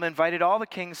 Absalom invited all the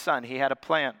king's sons. He had a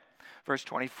plan. Verse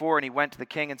 24, and he went to the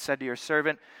king and said to your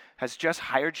servant, has just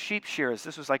hired sheep shearers.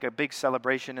 This was like a big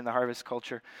celebration in the harvest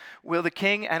culture. Will the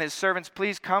king and his servants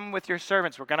please come with your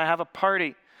servants? We're going to have a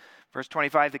party. Verse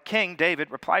 25, the king,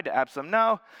 David, replied to Absalom,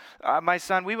 no, my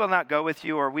son, we will not go with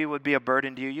you, or we would be a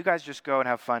burden to you. You guys just go and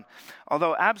have fun.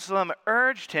 Although Absalom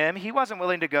urged him, he wasn't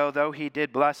willing to go, though he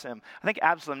did bless him. I think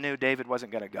Absalom knew David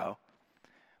wasn't going to go.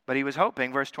 But he was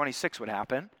hoping verse 26 would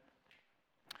happen.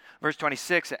 Verse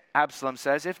 26, Absalom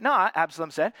says, if not, Absalom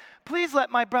said, please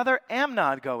let my brother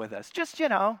Amnon go with us. Just,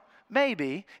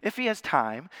 maybe, if he has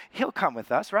time, he'll come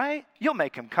with us, right? You'll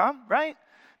make him come, right?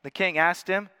 The king asked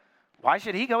him, why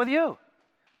should he go with you?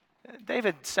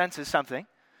 David senses something.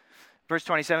 Verse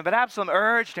 27, but Absalom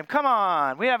urged him, come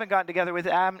on, we haven't gotten together with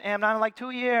Amnon in like 2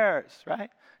 years, right?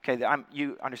 Okay,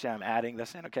 you understand I'm adding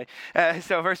this in, okay?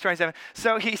 So verse 27,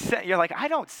 so he said, you're like, I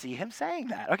don't see him saying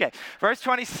that. Okay, verse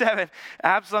 27,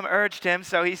 Absalom urged him,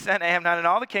 so he sent Amnon and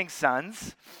all the king's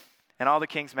sons and all the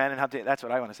king's men, and that's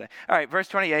what I want to say. All right, verse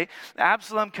 28,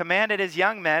 Absalom commanded his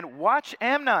young men, watch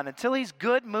Amnon until he's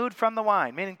good mood from the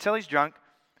wine, meaning until he's drunk.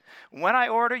 When I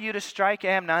order you to strike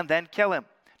Amnon, then kill him.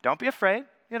 Don't be afraid,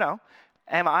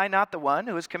 Am I not the one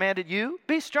who has commanded you?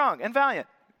 Be strong and valiant.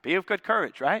 Be of good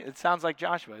courage, right? It sounds like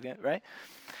Joshua, right?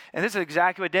 And this is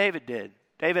exactly what David did.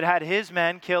 David had his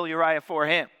men kill Uriah for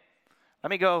him. Let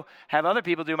me go have other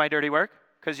people do my dirty work,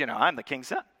 because, I'm the king's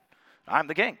son. I'm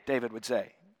the king, David would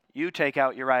say. You take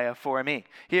out Uriah for me.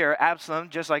 Here, Absalom,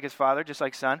 just like his father, just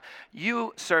like son,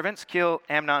 you servants kill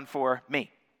Amnon for me.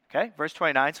 Okay, verse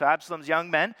 29, so Absalom's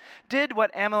young men did what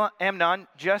Amnon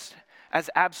just as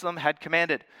Absalom had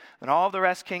commanded. Then all the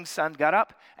rest king's sons got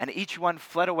up, and each one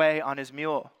fled away on his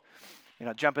mule.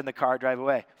 Jump in the car, drive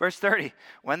away. Verse 30,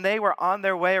 when they were on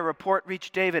their way, a report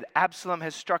reached David, Absalom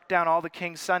has struck down all the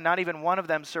king's sons, not even one of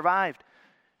them survived.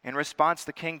 In response,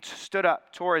 the king stood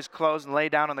up, tore his clothes, and lay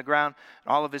down on the ground,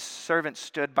 and all of his servants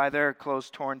stood by their clothes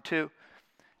torn too.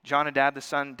 Jonadab, the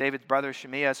son, David's brother,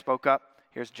 Shemiah, spoke up.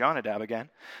 Here's Jonadab again.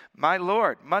 My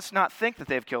lord must not think that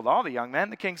they've killed all the young men,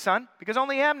 the king's son, because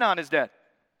only Amnon is dead.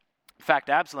 In fact,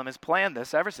 Absalom has planned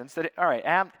this ever since the day. All right,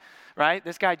 right?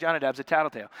 This guy Jonadab's a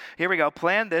tattletale. Here we go.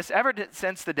 Planned this ever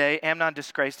since the day Amnon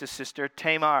disgraced his sister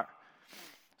Tamar.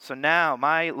 So now,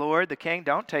 my lord, the king,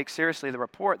 don't take seriously the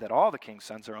report that all the king's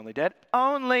sons are only dead.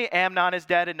 Only Amnon is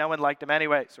dead, and no one liked him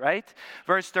anyways, right?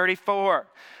 Verse 34.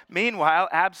 Meanwhile,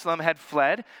 Absalom had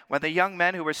fled. When the young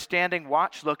men who were standing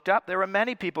watch looked up, there were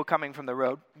many people coming from the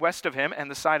road west of him and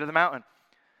the side of the mountain.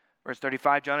 Verse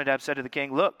 35, Jonadab said to the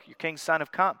king, look, your king's son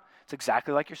have come. It's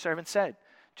exactly like your servant said.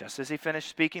 Just as he finished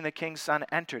speaking, the king's son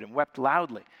entered and wept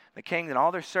loudly. The king and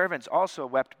all their servants also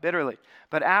wept bitterly.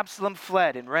 But Absalom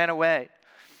fled and ran away,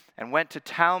 and went to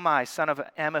Talmai, son of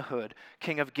Ammihud,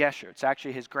 king of Geshur. It's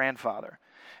actually his grandfather.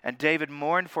 And David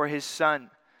mourned for his son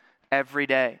every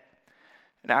day.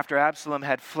 And after Absalom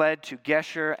had fled to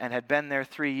Geshur and had been there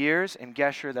 3 years, in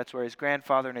Geshur, that's where his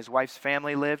grandfather and his wife's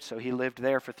family lived, so he lived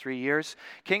there for 3 years,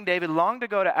 King David longed to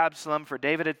go to Absalom, for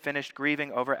David had finished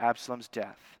grieving over Absalom's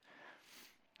death.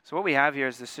 So what we have here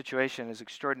is this situation is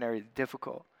extraordinarily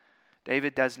difficult.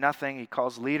 David does nothing. He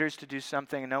calls leaders to do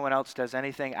something, and no one else does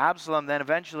anything. Absalom then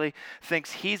eventually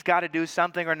thinks he's got to do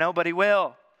something or nobody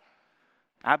will.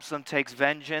 Absalom takes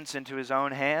vengeance into his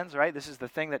own hands, right? This is the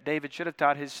thing that David should have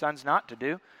taught his sons not to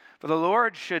do. For the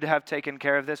Lord should have taken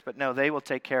care of this, but no, they will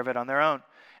take care of it on their own.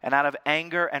 And out of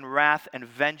anger and wrath and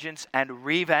vengeance and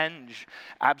revenge,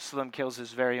 Absalom kills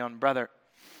his very own brother.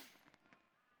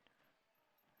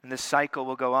 And this cycle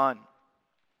will go on.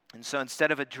 And so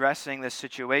instead of addressing this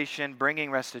situation, bringing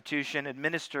restitution,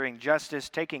 administering justice,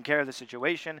 taking care of the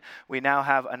situation, we now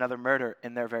have another murder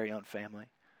in their very own family.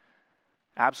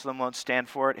 Absalom won't stand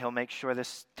for it. He'll make sure this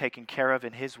is taken care of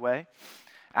in his way.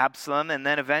 Absalom, and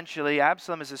then eventually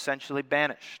Absalom is essentially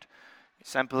banished.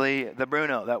 Simply the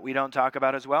Bruno that we don't talk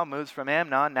about as well moves from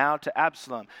Amnon now to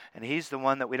Absalom. And he's the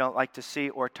one that we don't like to see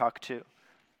or talk to.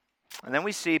 And then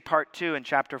we see part 2 in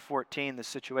chapter 14, the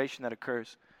situation that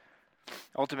occurs.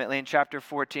 Ultimately, in chapter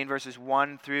 14, verses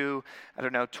 1 through,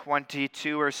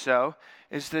 22 or so,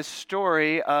 is this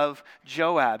story of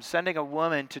Joab sending a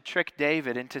woman to trick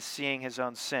David into seeing his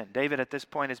own sin. David at this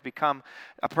point has become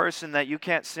a person that you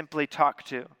can't simply talk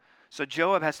to. So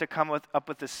Joab has to come up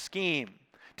with a scheme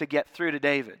to get through to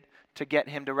David, to get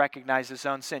him to recognize his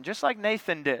own sin, just like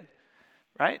Nathan did,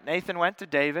 right? Nathan went to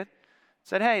David,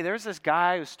 said, hey, there's this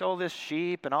guy who stole this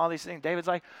sheep and all these things. David's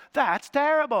like, that's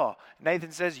terrible.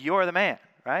 Nathan says, you're the man,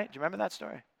 right? Do you remember that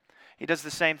story? He does the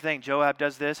same thing. Joab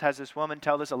does this, has this woman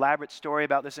tell this elaborate story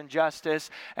about this injustice,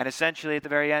 and essentially at the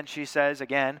very end she says,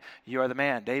 again, you're the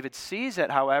man. David sees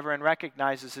it, however, and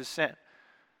recognizes his sin.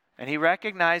 And he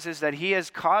recognizes that he has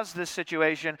caused this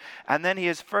situation, and then he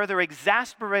has further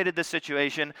exasperated the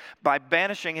situation by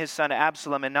banishing his son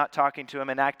Absalom and not talking to him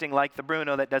and acting like the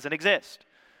Bruno that doesn't exist.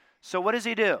 So what does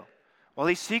he do? Well,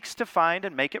 he seeks to find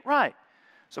and make it right.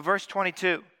 So verse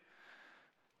 23.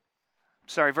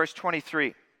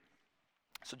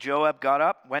 So Joab got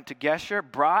up, went to Geshur,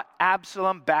 brought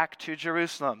Absalom back to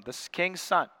Jerusalem, the king's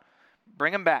son.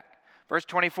 Bring him back. Verse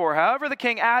 24, however, the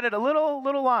king added a little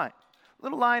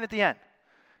line at the end.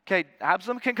 Okay,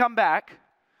 Absalom can come back.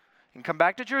 He can come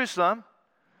back to Jerusalem.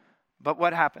 But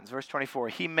what happens? Verse 24,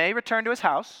 he may return to his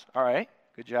house. All right,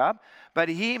 good job. But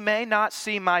he may not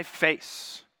see my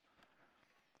face.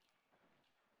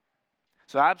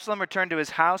 So Absalom returned to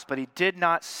his house, but he did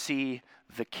not see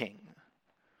the king.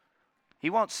 He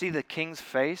won't see the king's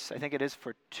face, I think it is,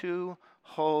 for 2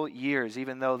 whole years,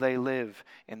 even though they live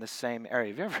in the same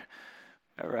area. Have you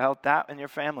ever held that in your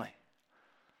family?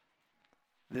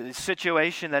 The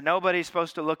situation that nobody's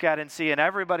supposed to look at and see and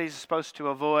everybody's supposed to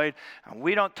avoid, and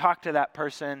we don't talk to that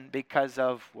person because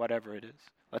of whatever it is.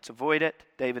 Let's avoid it.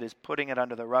 David is putting it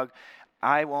under the rug.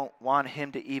 I won't want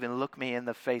him to even look me in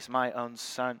the face, my own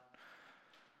son.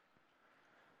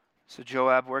 So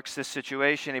Joab works this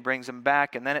situation. He brings him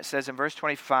back. And then it says in verse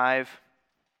 25,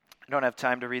 I don't have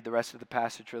time to read the rest of the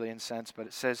passage really in sense, but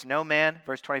it says,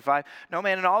 verse 25, no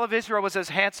man in all of Israel was as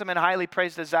handsome and highly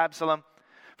praised as Absalom.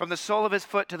 From the sole of his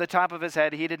foot to the top of his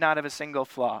head, he did not have a single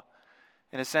flaw.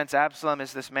 In a sense, Absalom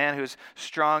is this man who's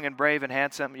strong and brave and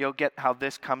handsome. You'll get how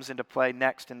this comes into play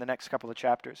next in the next couple of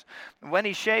chapters. When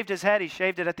he shaved his head, he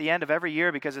shaved it at the end of every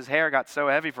year because his hair got so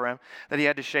heavy for him that he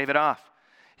had to shave it off.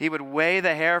 He would weigh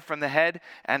the hair from the head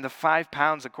and the 5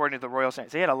 pounds according to the royal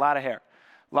standards. He had a lot of hair,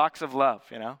 locks of love,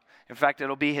 In fact,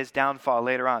 it'll be his downfall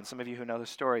later on. Some of you who know the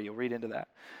story, you'll read into that.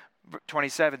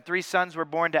 27, 3 sons were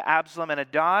born to Absalom and a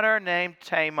daughter named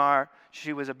Tamar.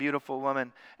 She was a beautiful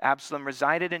woman. Absalom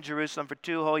resided in Jerusalem for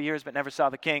 2 whole years but never saw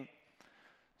the king.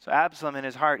 So Absalom in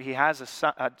his heart, he has a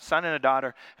son and a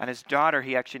daughter, and his daughter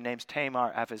he actually names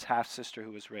Tamar after his half-sister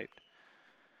who was raped.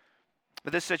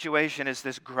 But this situation is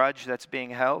this grudge that's being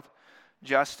held,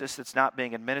 justice that's not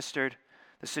being administered.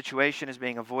 The situation is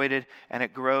being avoided, and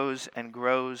it grows and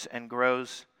grows and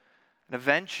grows. And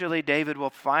eventually, David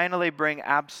will finally bring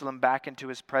Absalom back into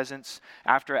his presence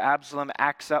after Absalom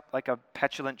acts up like a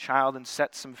petulant child and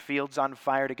sets some fields on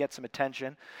fire to get some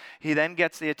attention. He then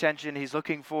gets the attention he's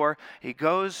looking for. He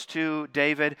goes to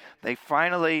David. They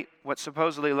finally, what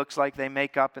supposedly looks like they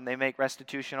make up and they make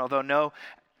restitution, although no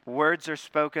words are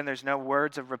spoken, there's no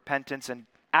words of repentance, and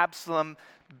Absalom's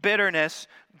bitterness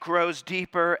grows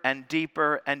deeper and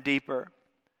deeper and deeper.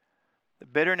 The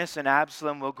bitterness in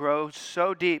Absalom will grow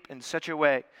so deep in such a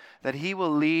way that he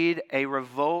will lead a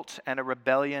revolt and a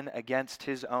rebellion against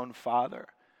his own father,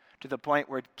 to the point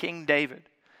where King David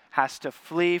has to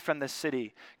flee from the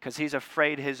city because he's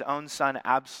afraid his own son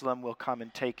Absalom will come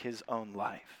and take his own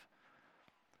life.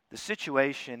 The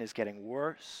situation is getting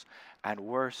worse and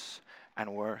worse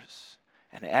and worse.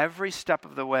 And every step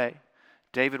of the way,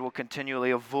 David will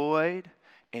continually avoid,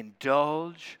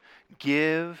 indulge,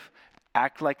 give,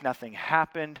 act like nothing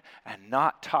happened, and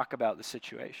not talk about the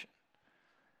situation.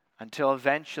 Until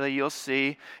eventually you'll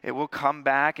see it will come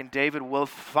back and David will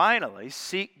finally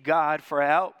seek God for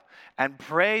help and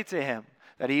pray to him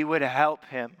that he would help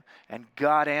him, and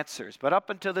God answers. But up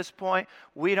until this point,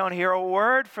 we don't hear a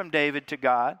word from David to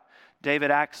God.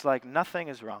 David acts like nothing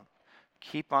is wrong.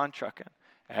 Keep on trucking.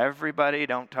 Everybody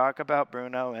don't talk about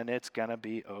Bruno and it's going to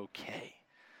be okay.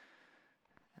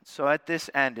 So at this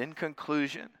end, in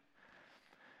conclusion,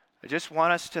 I just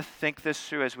want us to think this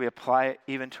through as we apply it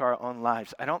even to our own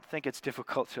lives. I don't think it's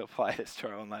difficult to apply this to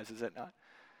our own lives, is it not?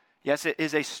 Yes, it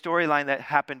is a storyline that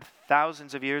happened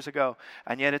thousands of years ago,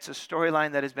 and yet it's a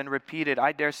storyline that has been repeated,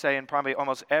 I dare say, in probably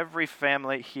almost every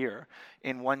family here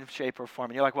in one shape or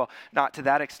form. And you're like, well, not to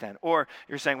that extent. Or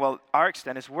you're saying, well, our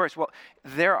extent is worse. Well,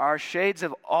 there are shades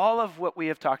of all of what we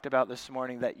have talked about this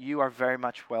morning that you are very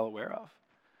much well aware of.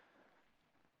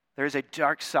 There is a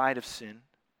dark side of sin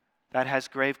that has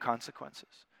grave consequences.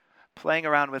 Playing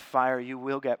around with fire, you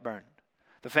will get burned.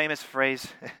 The famous phrase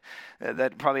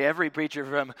that probably every preacher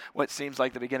from what seems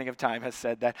like the beginning of time has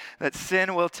said, that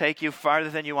sin will take you farther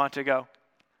than you want to go.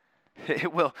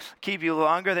 It will keep you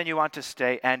longer than you want to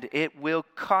stay, and it will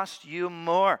cost you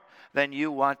more than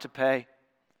you want to pay.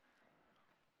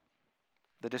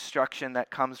 The destruction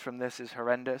that comes from this is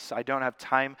horrendous. I don't have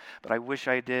time, but I wish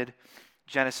I did.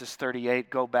 Genesis 38,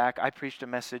 go back. I preached a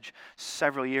message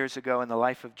several years ago in the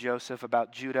life of Joseph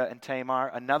about Judah and Tamar,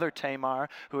 another Tamar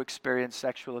who experienced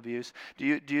sexual abuse.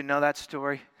 Do you know that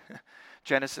story?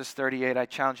 Genesis 38, I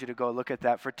challenge you to go look at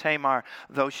that. For Tamar,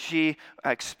 though she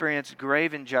experienced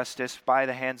grave injustice by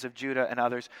the hands of Judah and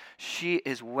others, she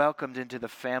is welcomed into the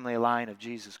family line of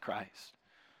Jesus Christ.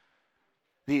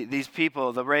 These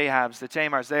people, the Rahabs, the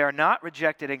Tamars, they are not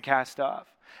rejected and cast off.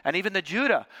 And even the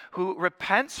Judah, who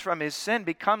repents from his sin,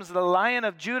 becomes the Lion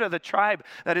of Judah, the tribe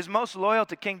that is most loyal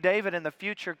to King David and the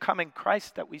future coming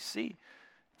Christ that we see.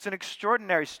 It's an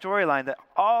extraordinary storyline that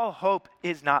all hope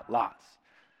is not lost.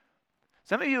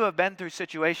 Some of you have been through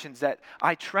situations that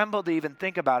I tremble to even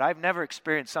think about. I've never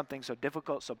experienced something so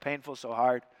difficult, so painful, so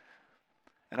hard.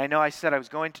 And I know I said I was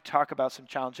going to talk about some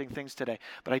challenging things today,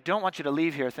 but I don't want you to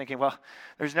leave here thinking, well,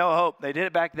 there's no hope. They did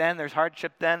it back then. There's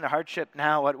hardship then, the hardship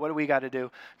now. What do we got to do?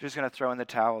 I'm just going to throw in the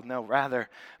towel. No, rather,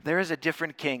 there is a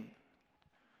different king.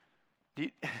 We're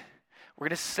going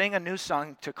to sing a new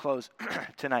song to close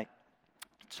tonight.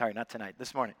 Sorry, not tonight,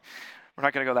 this morning. We're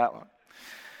not going to go that long.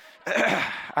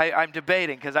 I'm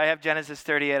debating because I have Genesis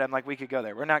 38. I'm like, we could go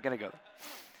there. We're not going to go there.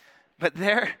 But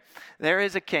there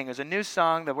is a king. There's a new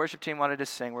song the worship team wanted to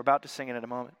sing. We're about to sing it in a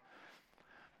moment.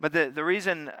 But the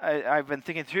reason I've been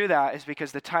thinking through that is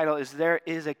because the title is There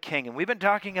is a King. And we've been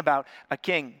talking about a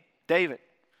king, David,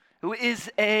 who is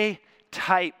a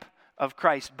type of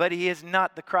Christ, but he is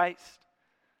not the Christ.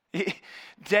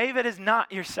 David is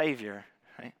not your Savior.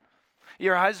 Right?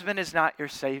 Your husband is not your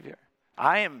Savior.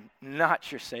 I am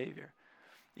not your Savior.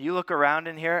 You look around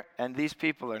in here, and these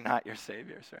people are not your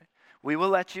saviors, right? We will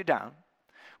let you down.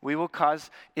 We will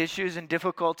cause issues and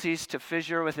difficulties to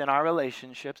fissure within our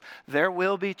relationships. There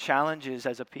will be challenges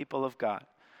as a people of God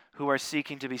who are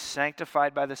seeking to be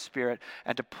sanctified by the Spirit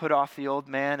and to put off the old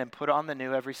man and put on the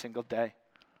new every single day.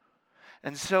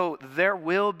 And so there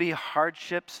will be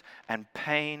hardships and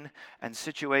pain and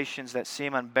situations that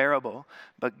seem unbearable,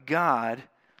 but God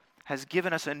has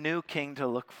given us a new king to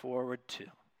look forward to.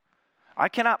 I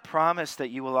cannot promise that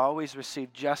you will always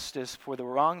receive justice for the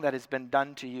wrong that has been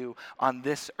done to you on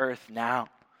this earth now.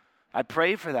 I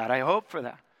pray for that. I hope for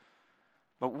that.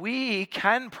 But we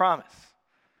can promise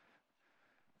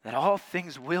that all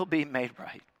things will be made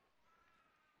right.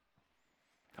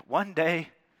 That one day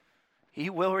he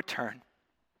will return.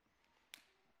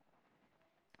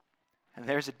 And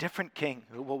there's a different king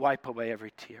who will wipe away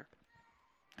every tear.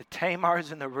 The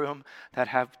Tamars in the room that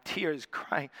have tears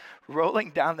crying, rolling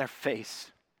down their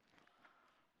face.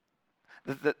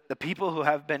 The people who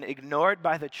have been ignored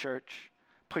by the church,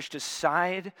 pushed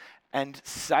aside and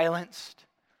silenced.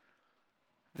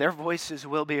 Their voices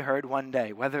will be heard one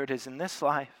day, whether it is in this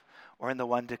life or in the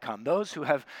one to come. Those who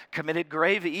have committed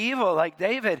grave evil like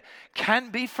David can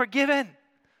be forgiven.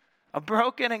 A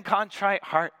broken and contrite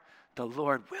heart, the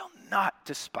Lord will not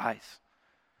despise.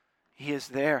 He is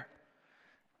there.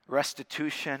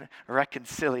 Restitution,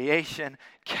 reconciliation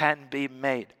can be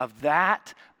made. Of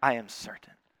that, I am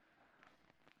certain.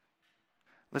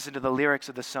 Listen to the lyrics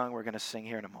of the song we're going to sing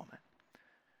here in a moment.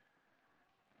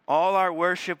 All our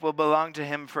worship will belong to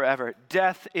him forever.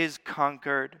 Death is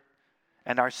conquered,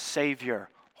 and our Savior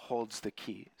holds the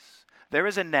keys. There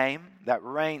is a name that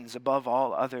reigns above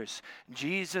all others,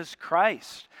 Jesus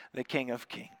Christ, the King of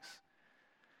Kings.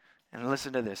 And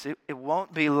listen to this, it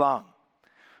won't be long,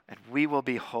 and we will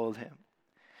behold him.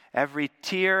 Every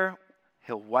tear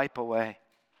he'll wipe away.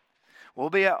 We'll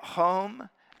be at home,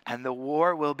 and the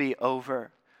war will be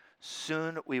over.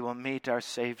 Soon we will meet our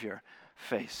Savior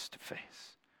face to face.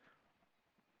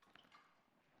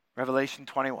 Revelation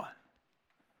 21.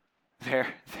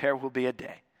 There will be a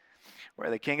day where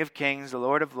the King of Kings, the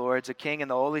Lord of Lords, a king in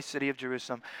the holy city of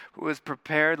Jerusalem, who is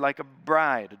prepared like a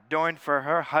bride, adorned for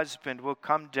her husband, will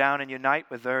come down and unite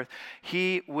with earth.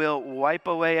 He will wipe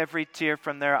away every tear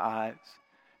from their eyes.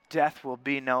 Death will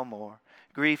be no more.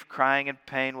 Grief, crying, and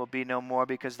pain will be no more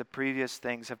because the previous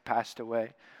things have passed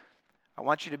away. I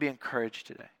want you to be encouraged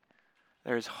today.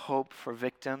 There is hope for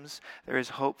victims. There is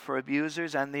hope for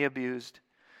abusers and the abused.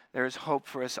 There is hope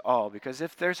for us all, because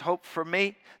if there's hope for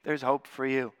me, there's hope for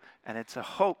you. And it's a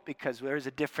hope because there's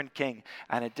a different king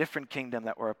and a different kingdom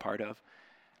that we're a part of.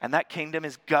 And that kingdom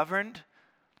is governed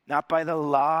not by the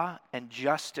law and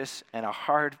justice and a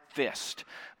hard fist,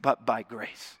 but by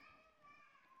grace.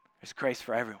 There's grace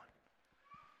for everyone.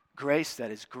 Grace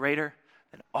that is greater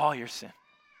than all your sin.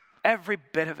 Every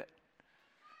bit of it.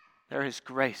 There is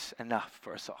grace enough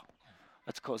for us all.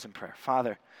 Let's close in prayer.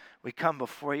 Father, we come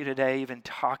before you today even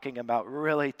talking about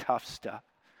really tough stuff.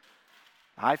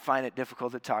 I find it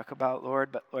difficult to talk about,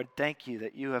 Lord, but Lord, thank you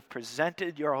that you have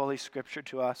presented your Holy Scripture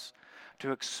to us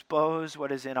to expose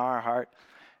what is in our heart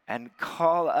and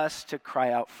call us to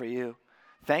cry out for you.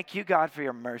 Thank you, God, for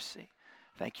your mercy.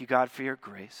 Thank you, God, for your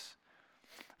grace.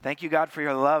 Thank you, God, for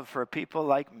your love for people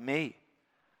like me.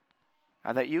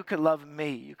 That you can love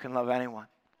me, you can love anyone.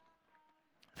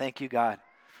 Thank you, God,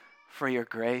 for your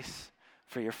grace,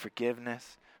 for your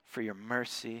forgiveness, for your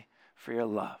mercy, for your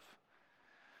love.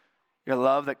 Your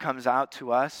love that comes out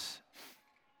to us,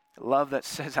 a love that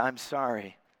says, I'm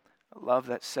sorry, a love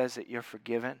that says that you're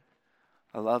forgiven,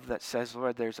 a love that says,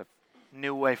 Lord, there's a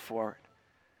new way forward.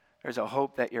 There's a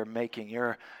hope that you're making.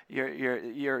 You're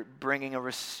bringing a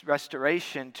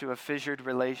restoration to a fissured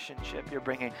relationship. You're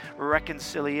bringing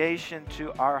reconciliation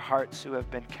to our hearts who have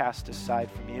been cast aside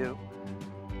from you.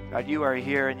 God, you are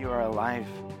here and you are alive.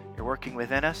 You're working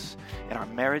within us, in our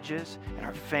marriages, in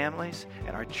our families,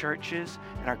 in our churches,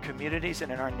 in our communities,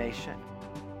 and in our nation.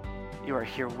 You are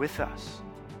here with us.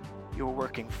 You are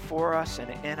working for us and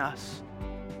in us.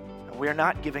 And we are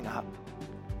not giving up.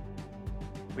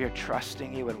 We are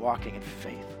trusting you and walking in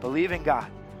faith, believing,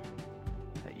 God,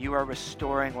 that you are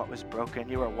restoring what was broken.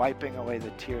 You are wiping away the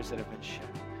tears that have been shed.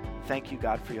 Thank you,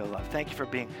 God, for your love. Thank you for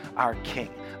being our King,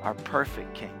 our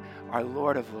perfect King, our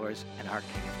Lord of Lords, and our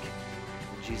King of Kings.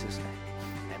 In Jesus' name.